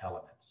bad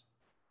tail events,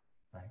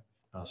 right?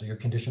 So your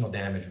conditional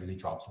damage really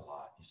drops a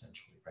lot,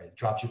 essentially, right? It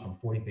drops you from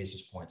 40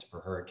 basis points per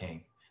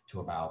hurricane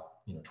to about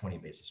 20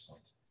 basis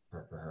points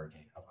per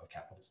hurricane of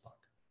capital stock.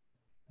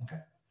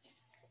 Okay,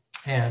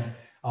 and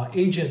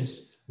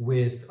agents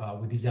with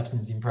these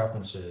Epstein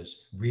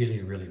preferences really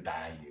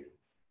value,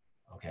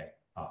 okay,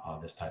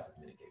 this type of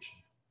mitigation.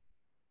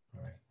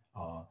 All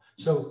right.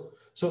 So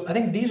I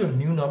think these are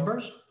new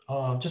numbers,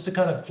 just to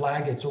kind of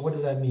flag it. So what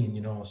does that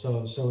mean?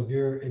 So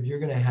if you're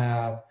going to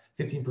have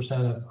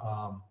 15% of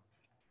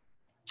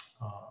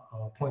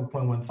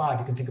 0.15,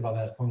 you can think about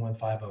that as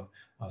 0.15 of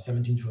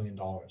 $17 trillion.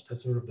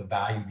 That's sort of the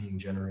value being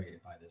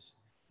generated by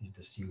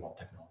the seawall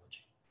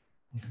technology,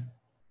 okay,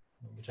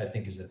 which I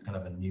think is a kind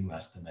of a new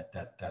estimate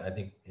that I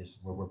think is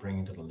what we're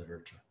bringing to the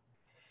literature.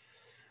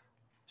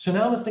 So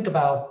now let's think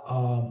about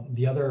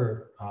the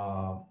other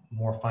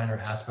more finer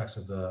aspects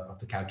of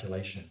the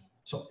calculation.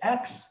 So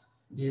X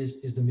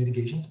is the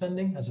mitigation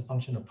spending as a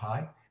function of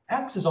pi.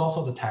 X is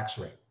also the tax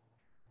rate,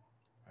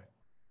 right?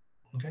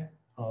 Okay.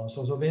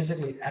 So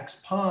basically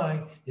X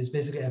pi is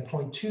basically at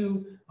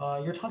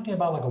 0.2. You're talking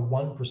about like a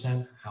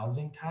 1%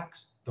 housing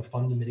tax to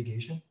fund the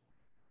mitigation.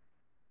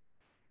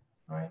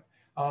 All right.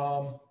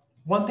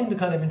 One thing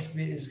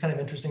is kind of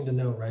interesting to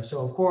note, right?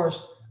 So of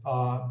course,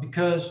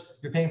 because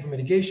you're paying for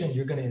mitigation,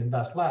 you're going to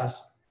invest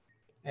less.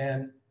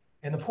 And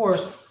of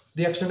course,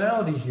 the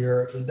externality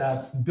here is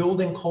that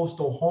building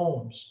coastal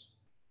homes,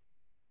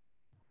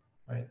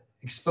 right,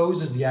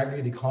 exposes the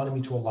aggregate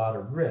economy to a lot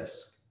of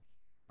risk,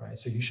 right?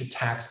 So you should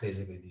tax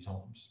basically these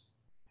homes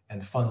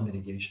and fund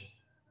mitigation.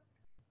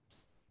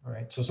 All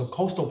right. So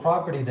coastal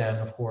property then,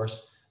 of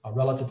course,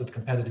 relative to the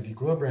competitive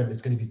equilibrium,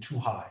 is going to be too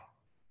high.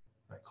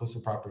 Right? Coastal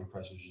property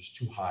prices are just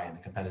too high in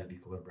the competitive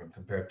equilibrium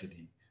compared to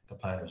the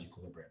planner's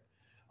equilibrium.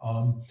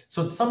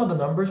 So some of the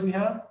numbers we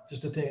have,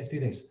 just a few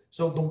things.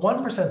 So the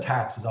 1%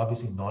 tax is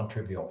obviously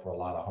non-trivial for a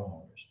lot of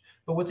homeowners.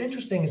 But what's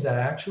interesting is that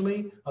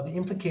actually the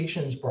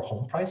implications for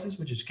home prices,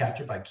 which is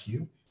captured by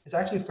Q, is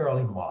actually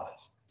fairly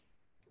modest.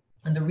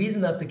 And the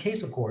reason that's the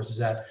case, of course, is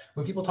that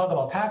when people talk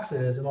about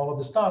taxes and all of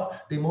this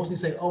stuff, they mostly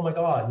say, oh my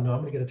God, I'm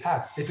going to get a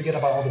tax. They forget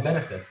about all the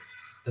benefits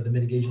that the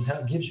mitigation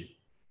gives you,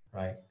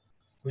 right?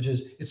 Which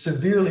is it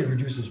severely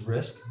reduces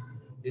risk.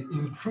 It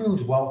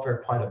improves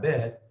welfare quite a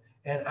bit.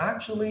 And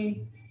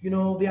actually,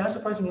 the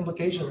asset pricing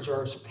implications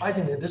are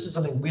surprisingly, this is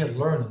something we had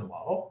learned in the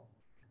model,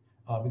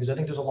 because I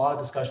think there's a lot of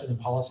discussion in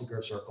policy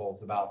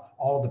circles about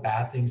all of the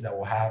bad things that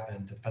will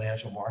happen to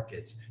financial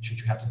markets should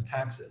you have some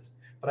taxes.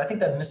 but I think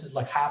that misses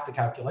like half the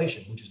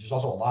calculation, which is there's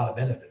also a lot of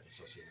benefits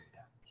associated with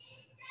that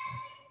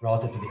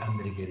relative to the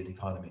unmitigated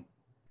economy.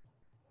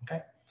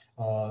 Okay,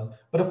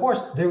 but of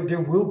course there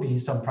will be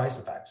some price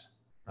effects,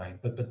 right?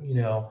 But you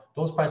know,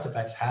 those price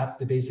effects have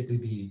to basically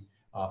be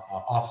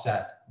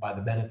offset by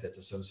the benefits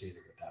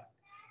associated with that.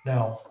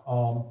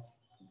 Now,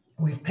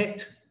 we've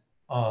picked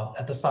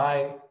at the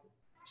psi,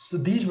 so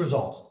these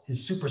results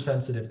is super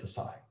sensitive to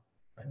psi.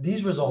 Right?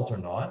 These results are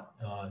not,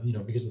 you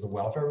know, because of the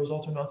welfare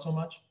results are not so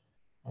much.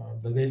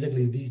 But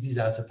basically, these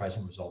asset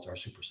pricing results are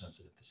super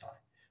sensitive to psi.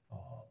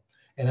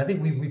 And I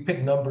think we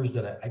picked numbers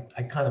that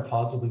I kind of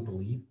plausibly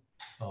believe.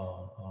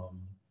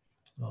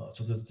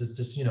 So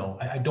this, you know,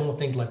 I don't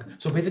think like,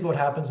 so basically what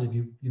happens if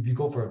you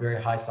go for a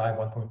very high psi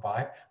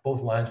 1.5,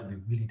 both lines will be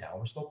really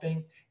downward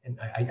sloping. And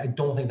I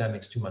don't think that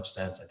makes too much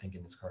sense, I think,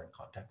 in this current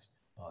context.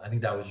 I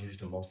think that was used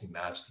to mostly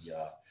match the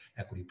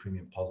equity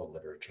premium puzzle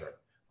literature.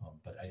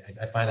 But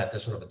I find that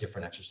that's sort of a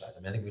different exercise. I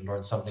mean, I think we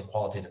learned something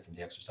qualitative from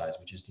the exercise,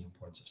 which is the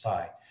importance of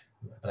psi.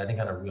 But I think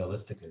kind of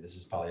realistically, this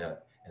is probably a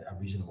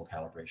reasonable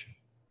calibration.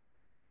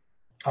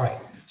 All right,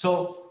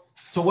 so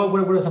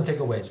what are some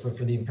takeaways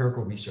for the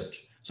empirical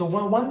research? So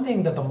one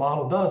thing that the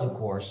model does, of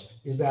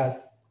course, is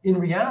that in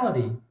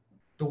reality,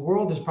 the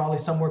world is probably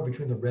somewhere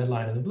between the red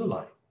line and the blue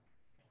line,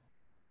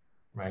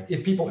 right?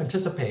 If people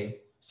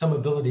anticipate some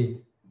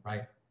ability,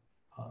 right,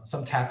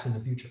 some tax in the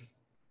future,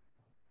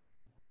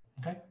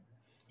 okay?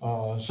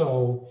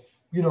 So,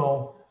 you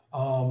know,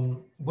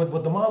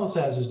 what the model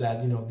says is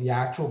that, you know, the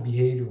actual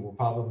behavior will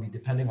probably be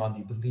depending on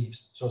the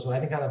beliefs. So I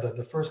think kind of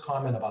the first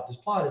comment about this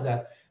plot is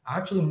that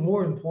actually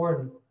more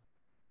important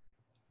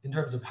in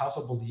terms of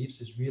household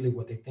beliefs is really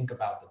what they think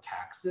about the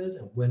taxes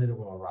and when it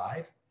will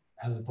arrive,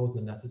 as opposed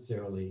to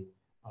necessarily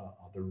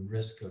the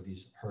risk of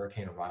these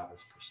hurricane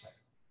arrivals per se.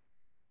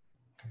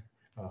 Okay.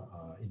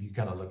 If you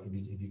kind of look,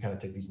 if you kind of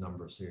take these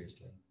numbers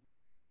seriously.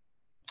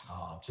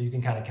 So you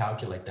can kind of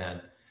calculate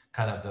then,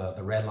 kind of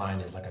the red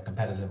line is like a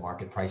competitive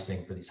market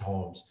pricing for these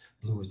homes,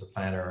 blue is the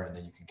planner, and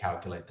then you can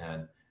calculate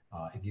then,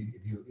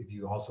 if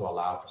you also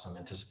allow for some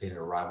anticipated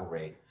arrival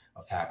rate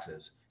of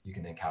taxes, you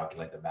can then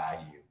calculate the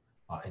value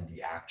and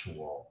the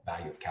actual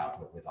value of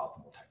capital with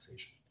optimal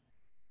taxation.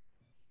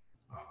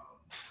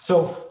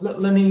 So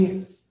let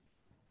me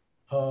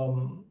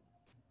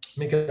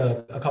make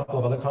a couple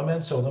of other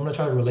comments. So I'm going to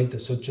try to relate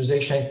this. So Jose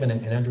Shankman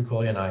and Andrew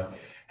Coley and I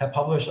have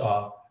published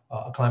a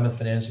climate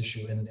finance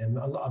issue, and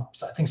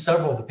I think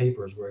several of the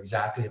papers were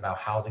exactly about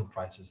housing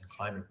prices and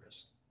climate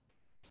risk.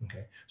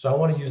 Okay, so I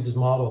want to use this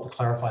model to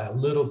clarify a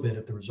little bit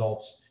of the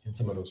results in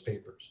some of those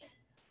papers.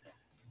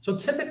 So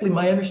typically,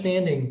 my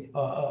understanding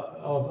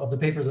of the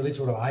papers, at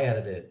least what I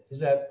edited, is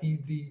that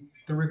the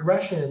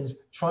regressions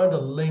trying to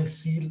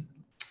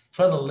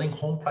link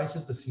home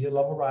prices to sea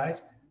level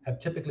rise have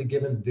typically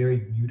given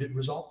very muted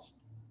results.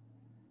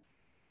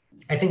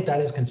 I think that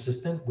is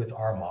consistent with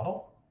our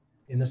model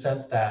in the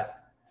sense that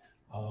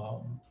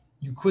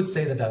you could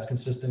say that that's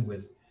consistent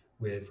with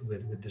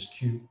this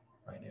Q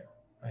right here,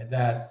 right?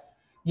 That,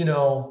 you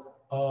know,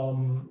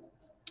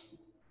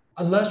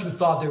 unless you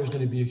thought there was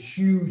going to be a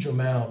huge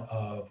amount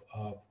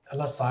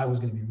unless psi was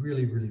going to be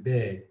really, really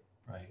big,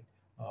 right?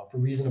 For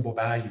reasonable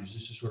values,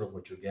 this is sort of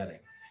what you're getting.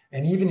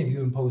 And even if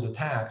you impose a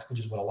tax, which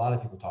is what a lot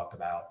of people talk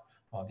about,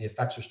 the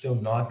effects are still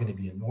not going to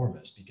be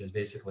enormous because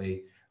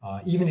basically,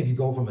 even if you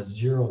go from a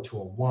 0 to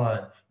a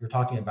 1, you're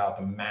talking about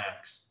the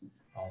max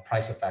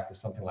price effect is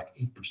something like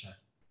 8%.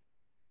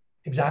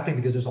 Exactly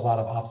because there's a lot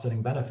of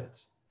offsetting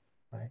benefits,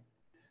 right?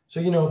 So,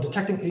 you know,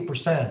 detecting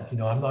 8%, you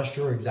know, I'm not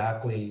sure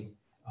exactly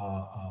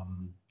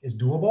is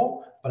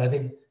doable, but I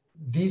think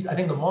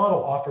the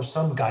model offers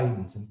some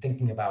guidance in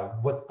thinking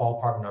about what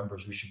ballpark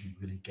numbers we should be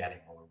really getting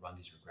when we run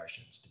these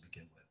regressions to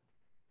begin with.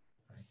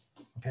 Right?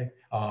 Okay,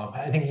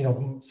 I think, you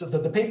know, so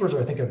the papers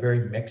are, I think, are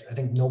very mixed. I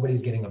think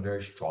nobody's getting a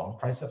very strong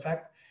price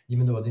effect,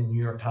 even though the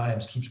New York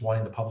Times keeps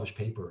wanting to publish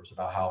papers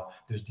about how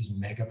there's these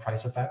mega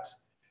price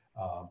effects.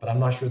 But I'm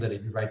not sure that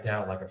if you write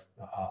down like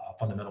a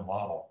fundamental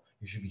model,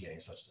 you should be getting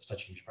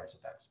such huge price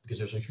effects because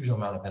there's a huge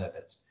amount of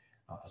benefits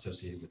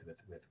associated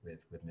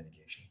with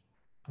mitigation.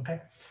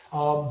 Okay,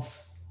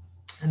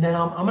 and then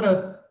I'm going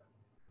to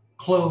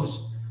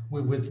close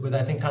with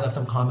I think kind of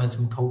some comments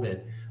from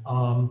COVID.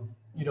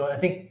 You know, I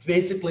think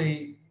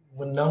basically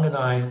when Nung and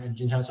I and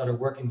Jin-Chan started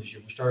working this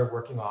year, we started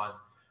working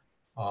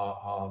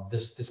on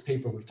this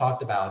paper we've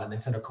talked about, and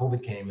then kind of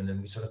COVID came, and then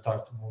we sort of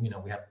talked. You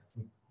know, we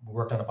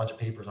worked on a bunch of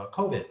papers on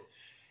COVID,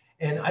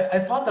 and I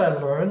thought that I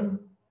learned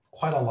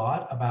quite a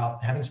lot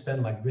about having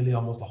spent like really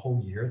almost a whole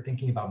year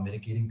thinking about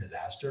mitigating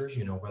disasters,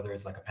 you know, whether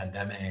it's like a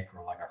pandemic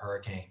or like a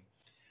hurricane.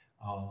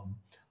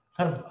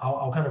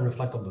 I'll kind of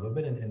reflect a little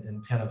bit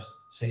and kind of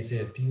say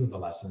a few of the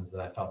lessons that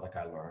I felt like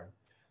I learned.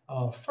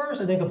 First,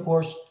 I think, of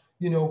course,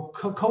 you know,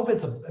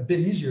 COVID's a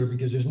bit easier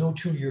because there's no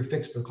 2-year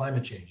fix for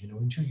climate change. You know,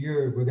 in 2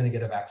 years, we're going to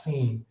get a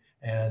vaccine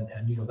and,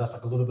 you know, that's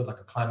like a little bit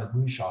like a climate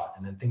moonshot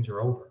and then things are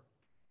over,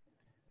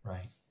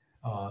 right?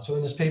 So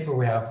in this paper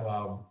we have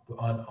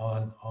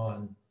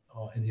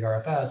in the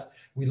RFS,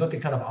 we look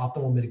at kind of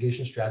optimal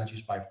mitigation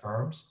strategies by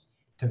firms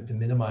to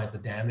minimize the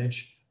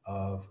damage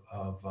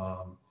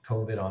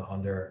COVID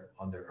on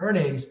their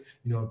earnings,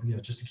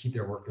 just to keep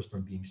their workers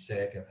from being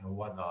sick and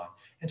whatnot.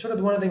 And sort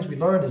of one of the things we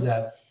learned is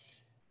that,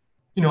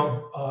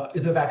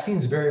 if the vaccine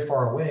is very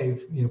far away,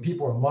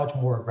 people are much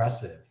more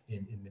aggressive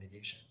in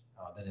mitigation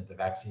than if the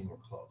vaccine were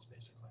close,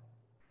 basically.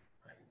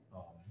 Right?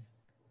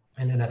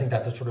 And then I think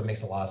that sort of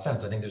makes a lot of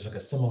sense. I think there's like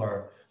a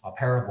similar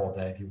parable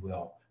that, if you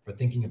will, for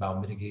thinking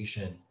about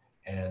mitigation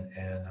and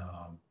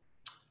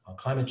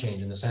climate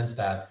change, in the sense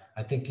that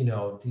I think,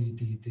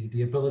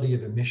 the ability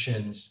of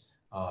emissions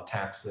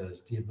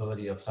taxes, the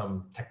ability of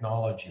some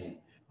technology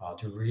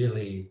to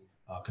really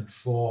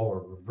control or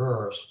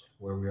reverse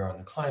where we are in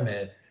the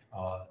climate,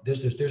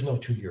 there's no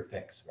 2-year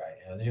fix, right?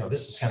 And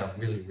this is kind of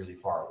really, really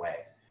far away.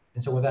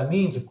 And so what that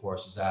means, of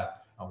course, is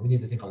that we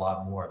need to think a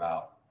lot more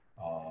about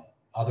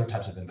other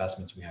types of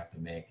investments we have to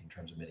make in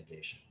terms of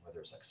mitigation, whether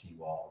it's like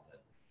seawalls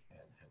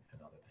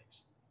and other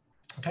things.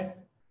 Okay,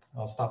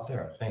 I'll stop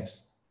there.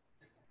 Thanks.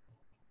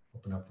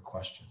 Open up for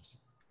questions.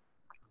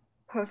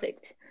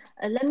 Perfect.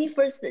 Let me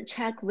first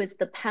check with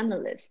the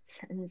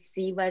panelists and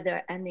see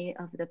whether any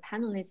of the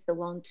panelists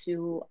want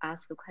to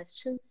ask a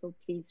question. So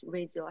please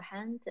raise your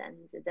hand, and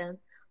then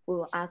we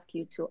will ask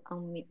you to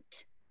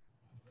unmute.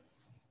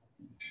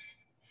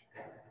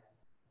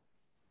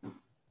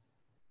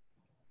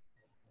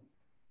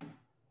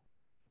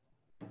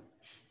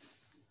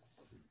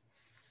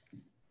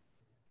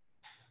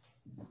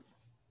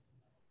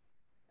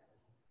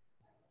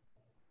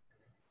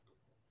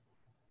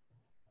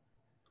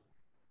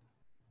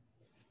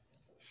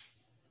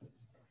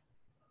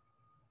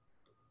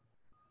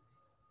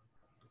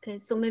 Okay,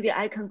 so maybe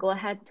I can go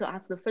ahead to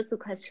ask the first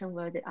question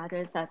where the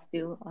others are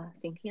still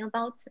thinking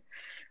about.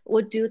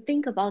 What do you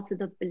think about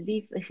the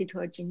belief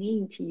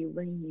heterogeneity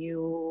when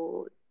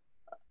you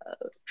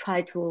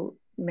try to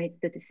make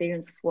the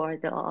decisions for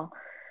the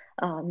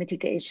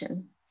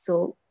mitigation?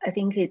 So I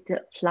think it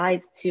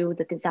applies to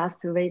the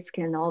disaster risk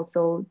and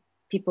also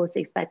people's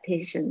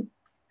expectation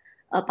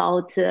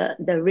about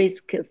the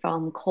risk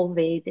from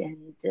COVID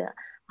and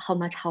how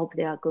much help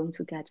they are going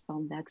to get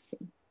from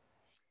vaccine.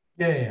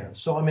 Yeah.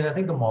 So I mean, I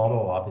think the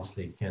model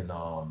obviously can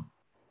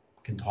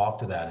talk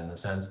to that, in the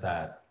sense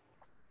that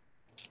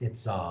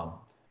it's I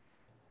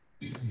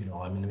mean,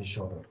 let me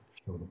show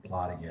the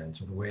plot again.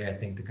 So the way I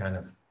think to kind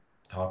of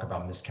talk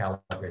about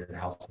miscalibrated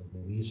household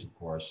beliefs, of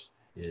course,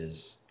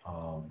 is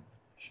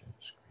share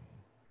the screen.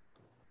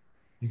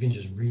 You can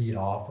just read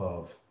off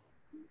of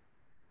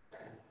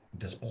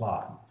this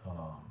plot.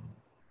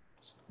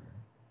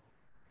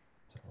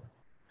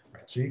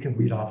 Right. So you can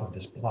read off of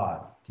this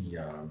plot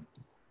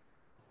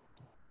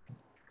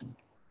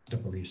the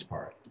beliefs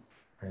part,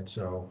 right?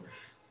 So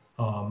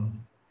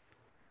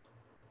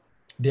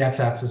the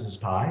x-axis is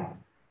pi,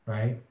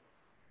 right?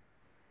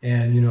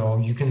 And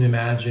you can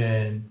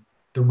imagine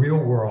the real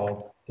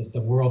world, is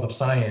the world of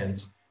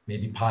science,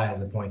 maybe pi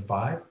is a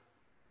 0.5,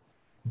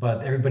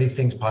 but everybody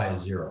thinks pi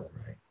is 0,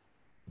 right?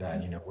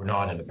 That we're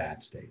not in a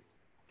bad state,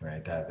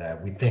 right?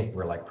 That we think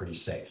we're like pretty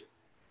safe.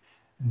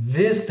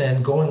 This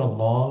then, going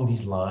along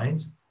these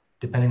lines,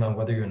 depending on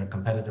whether you're in a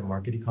competitive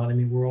market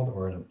economy world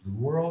or in a blue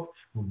world,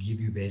 will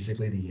give you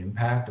basically the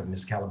impact of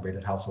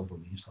miscalibrated household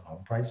beliefs on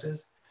home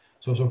prices.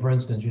 So for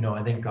instance,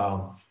 I think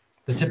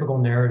the typical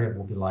narrative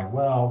will be like,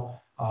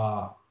 well,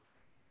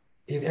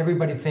 if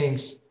everybody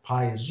thinks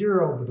pi is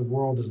 0, but the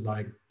world is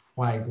like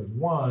pi equals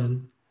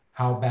 1,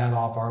 how bad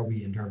off are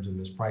we in terms of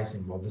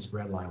mispricing? Well, this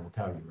red line will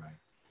tell you, right?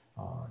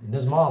 And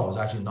this model is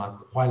actually not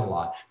quite a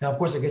lot. Now, of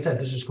course, like I said,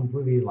 this is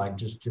completely like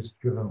just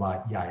driven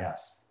by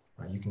EIS.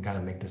 Right? You can kind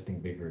of make this thing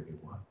bigger if you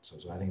want. So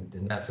I think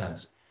in that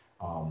sense,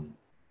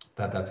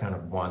 that's kind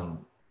of one.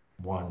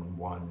 Where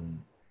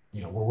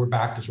we're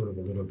back to sort of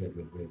a little bit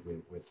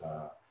with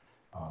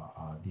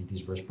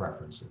these risk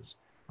preferences.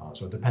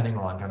 So depending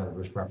on kind of the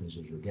risk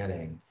preferences you're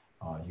getting,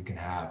 you can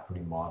have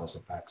pretty modest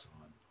effects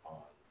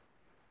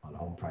on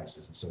home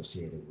prices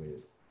associated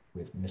with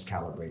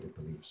miscalibrated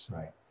beliefs,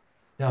 right?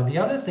 Now, the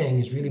other thing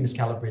is really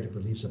miscalibrated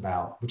beliefs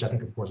about, which I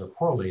think of course are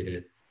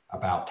correlated,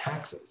 about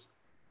taxes.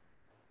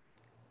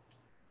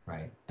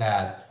 Right,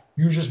 that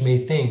you just may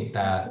think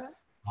that,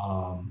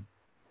 so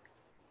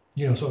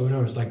in other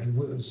words, like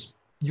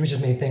you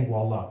just may think,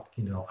 well, look,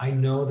 I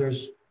know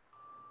there's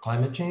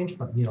climate change,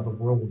 but the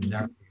world will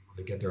never be able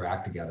to get their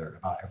act together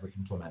about ever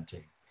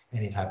implementing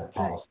any type of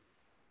policy,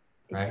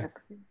 right?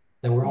 Exactly.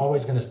 That we're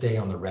always going to stay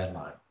on the red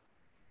line.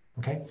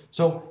 Okay,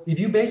 so if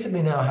you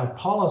basically now have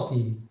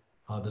policy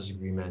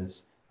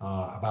disagreements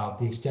about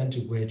the extent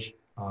to which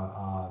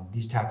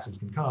these taxes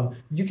can come,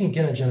 you can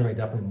generate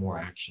definitely more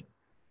action.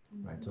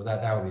 Right, so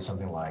that would be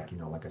something like,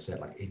 like I said,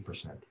 like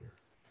 8%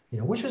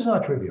 here, which is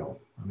not trivial.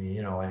 I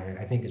mean,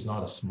 I think it's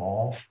not a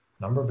small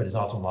number, but it's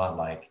also not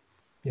like,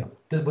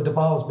 what the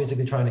model is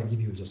basically trying to give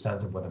you is a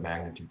sense of what the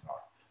magnitudes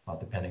are,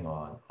 depending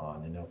on,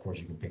 and then of course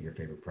you can pick your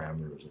favorite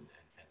parameters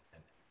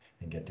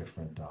and get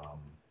different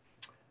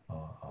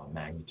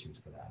magnitudes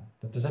for that.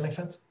 Does that make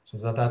sense? So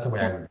that's the way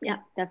I would. Yeah,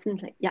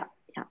 definitely. Yeah.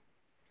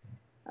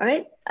 All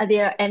right. Are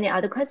there any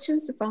other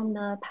questions from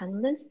the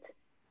panelists?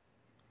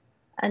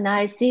 And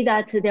I see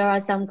that there are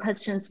some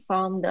questions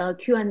from the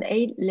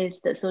Q&A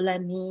list, so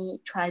let me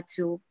try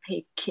to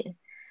pick it.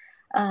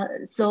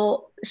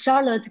 So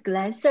Charlotte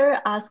Glasser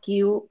asked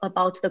you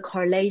about the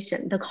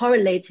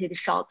correlated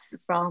shocks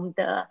from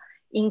the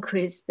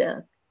increased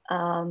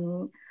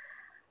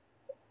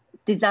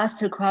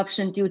disaster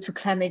corruption due to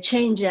climate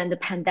change and the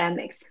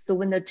pandemics. So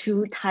when the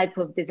two type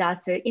of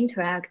disaster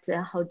interact,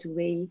 how do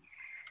we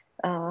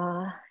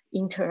how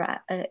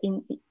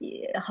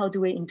do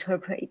we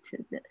interpret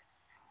this?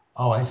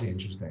 Oh, I see.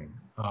 Interesting.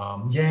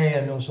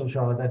 Yeah, no. So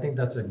Charlotte, I think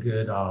that's a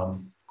good.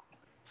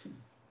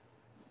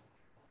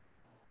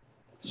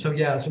 So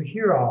yeah, so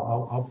here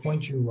I'll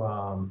point you.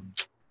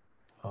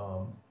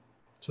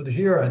 So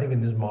here, I think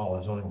in this model,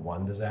 there's only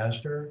one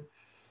disaster.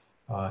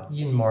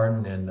 Ian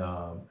Martin and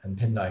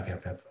Pindyke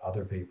have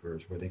other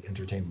papers where they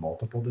entertain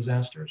multiple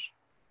disasters.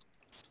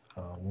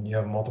 When you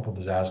have multiple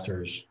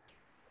disasters,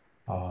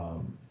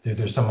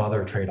 there's some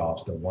other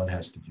trade-offs that one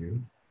has to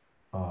do.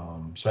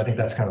 So I think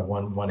that's kind of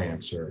one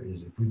answer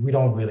is we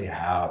don't really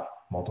have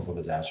multiple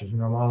disasters in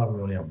our model. We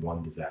only have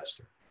one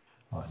disaster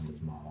in this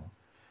model.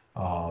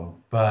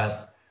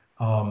 But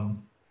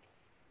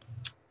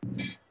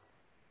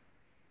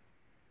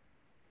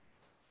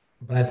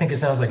I think it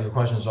sounds like the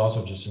question is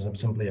also just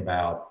simply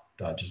about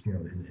just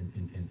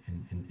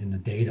in the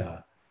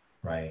data,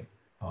 right?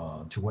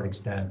 To what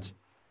extent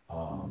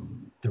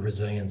the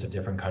resilience of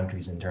different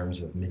countries in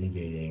terms of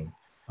mitigating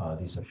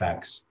these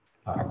effects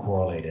are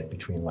correlated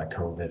between like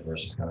COVID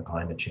versus kind of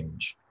climate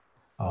change.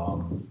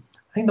 I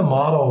think the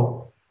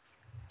model,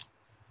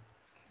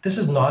 this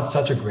is not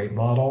such a great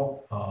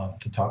model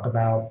to talk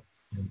about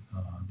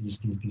these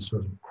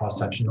sort of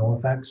cross-sectional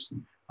effects.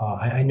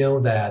 I know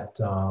that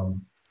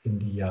in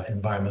the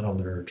environmental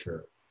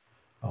literature,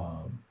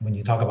 when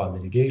you talk about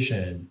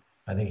mitigation,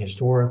 I think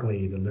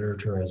historically the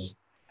literature has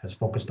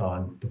focused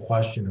on the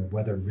question of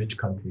whether rich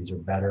countries are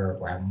better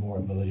or have more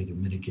ability to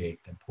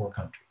mitigate than poor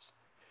countries.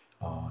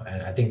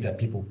 And I think that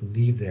people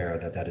believe there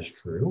that that is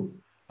true,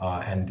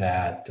 and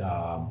that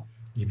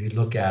if you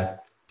look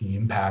at the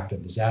impact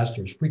of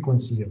disasters,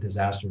 frequency of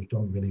disasters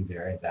don't really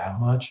vary that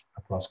much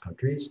across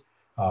countries.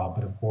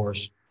 But of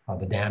course,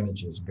 the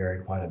damages vary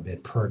quite a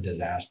bit per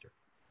disaster,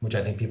 which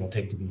I think people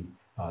take to be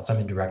some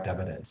indirect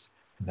evidence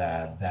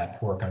that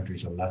poor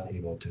countries are less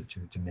able to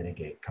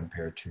mitigate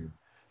compared to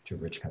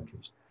rich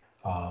countries.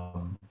 I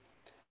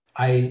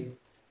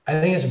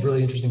think it's a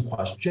really interesting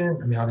question.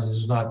 I mean, obviously, this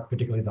is not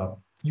particularly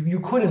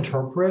you could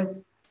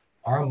interpret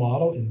our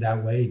model in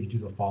that way if you do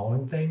the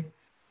following thing.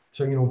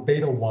 So,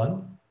 beta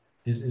 1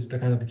 is the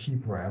kind of the key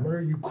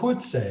parameter. You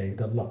could say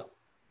that, look,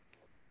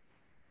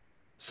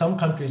 some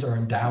countries are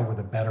endowed with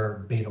a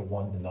better beta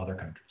 1 than other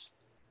countries,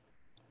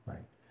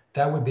 right?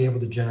 That would be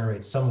able to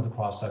generate some of the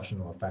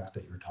cross-sectional effects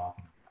that you're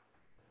talking about,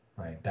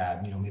 right?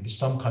 That, maybe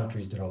some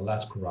countries that are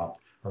less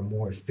corrupt are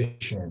more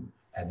efficient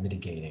at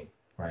mitigating,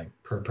 right,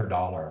 per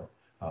dollar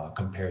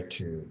compared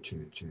to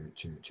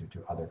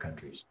other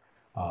countries.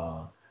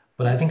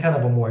 But I think kind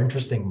of a more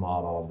interesting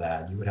model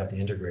that you would have to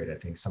integrate, I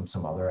think,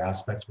 some other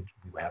aspects which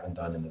we haven't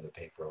done into the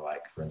paper,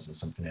 like, for instance,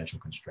 some financial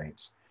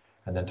constraints,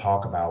 and then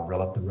talk about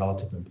the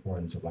relative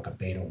importance of like a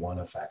beta 1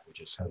 effect,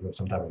 which is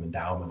some type of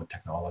endowment of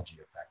technology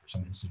effect, or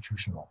some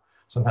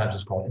sometimes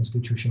it's called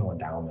institutional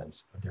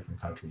endowments of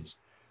different countries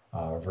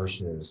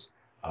versus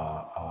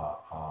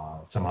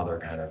some other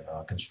kind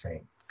of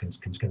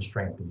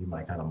constraints that you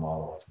might kind of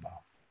model as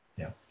well.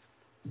 Yeah.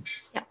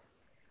 Yeah.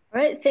 All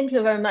right, thank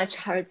you very much,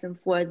 Harrison,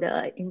 for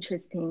the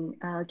interesting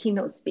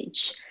keynote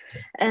speech.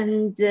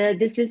 And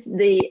this is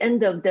the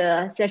end of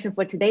the session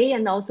for today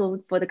and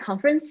also for the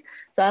conference.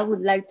 So I would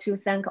like to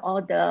thank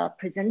all the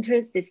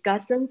presenters,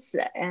 discussants,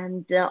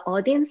 and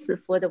audience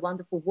for the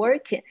wonderful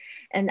work.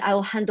 And I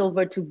will hand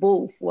over to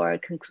Bo for a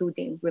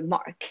concluding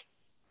remark.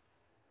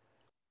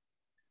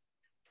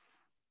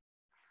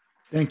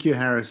 Thank you,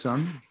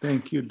 Harrison.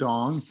 Thank you,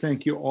 Dawn.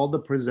 Thank you, all the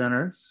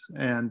presenters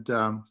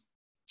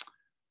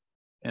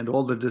and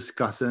all the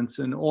discussants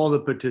and all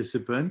the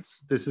participants.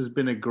 This has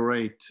been a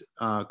great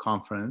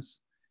conference.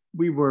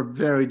 We were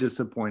very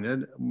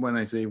disappointed. When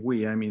I say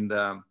we, I mean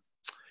the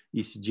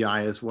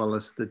ECGI as well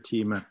as the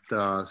team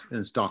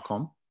in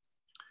Stockholm,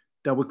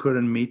 that we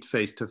couldn't meet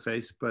face to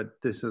face, but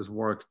this has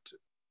worked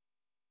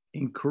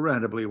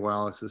incredibly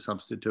well as a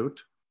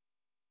substitute.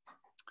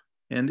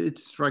 And it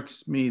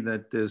strikes me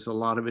that there's a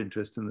lot of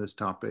interest in this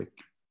topic.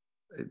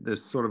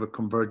 There's sort of a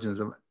convergence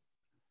of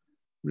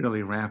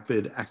really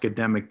rapid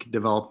academic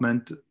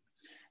development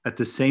at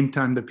the same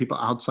time that people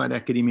outside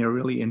academia are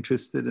really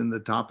interested in the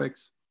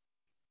topics.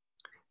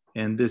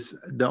 And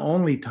the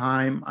only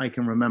time I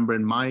can remember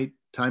in my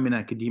time in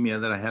academia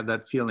that I had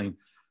that feeling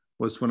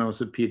was when I was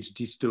a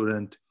PhD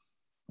student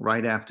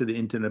right after the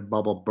internet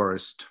bubble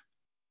burst,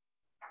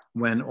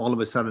 when all of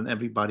a sudden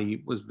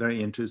everybody was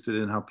very interested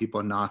in how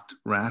people are not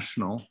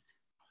rational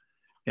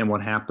and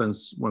what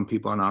happens when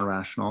people are not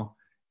rational.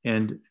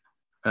 And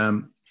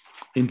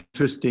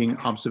interesting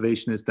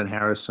observation is that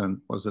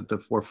Harrison was at the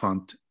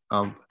forefront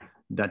of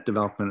that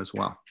development as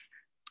well.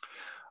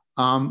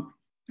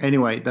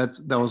 Anyway,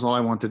 that was all I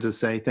wanted to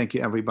say. Thank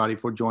you, everybody,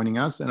 for joining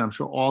us. And I'm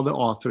sure all the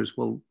authors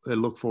will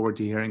look forward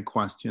to hearing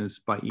questions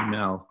by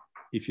email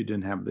if you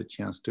didn't have the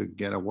chance to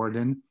get a word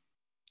in.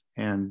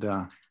 And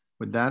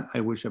with that,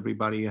 I wish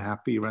everybody a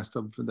happy rest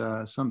of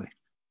the Sunday.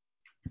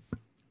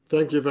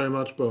 Thank you very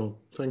much, Bo.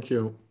 Thank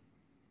you.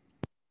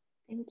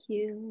 Thank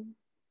you.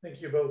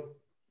 Thank you both.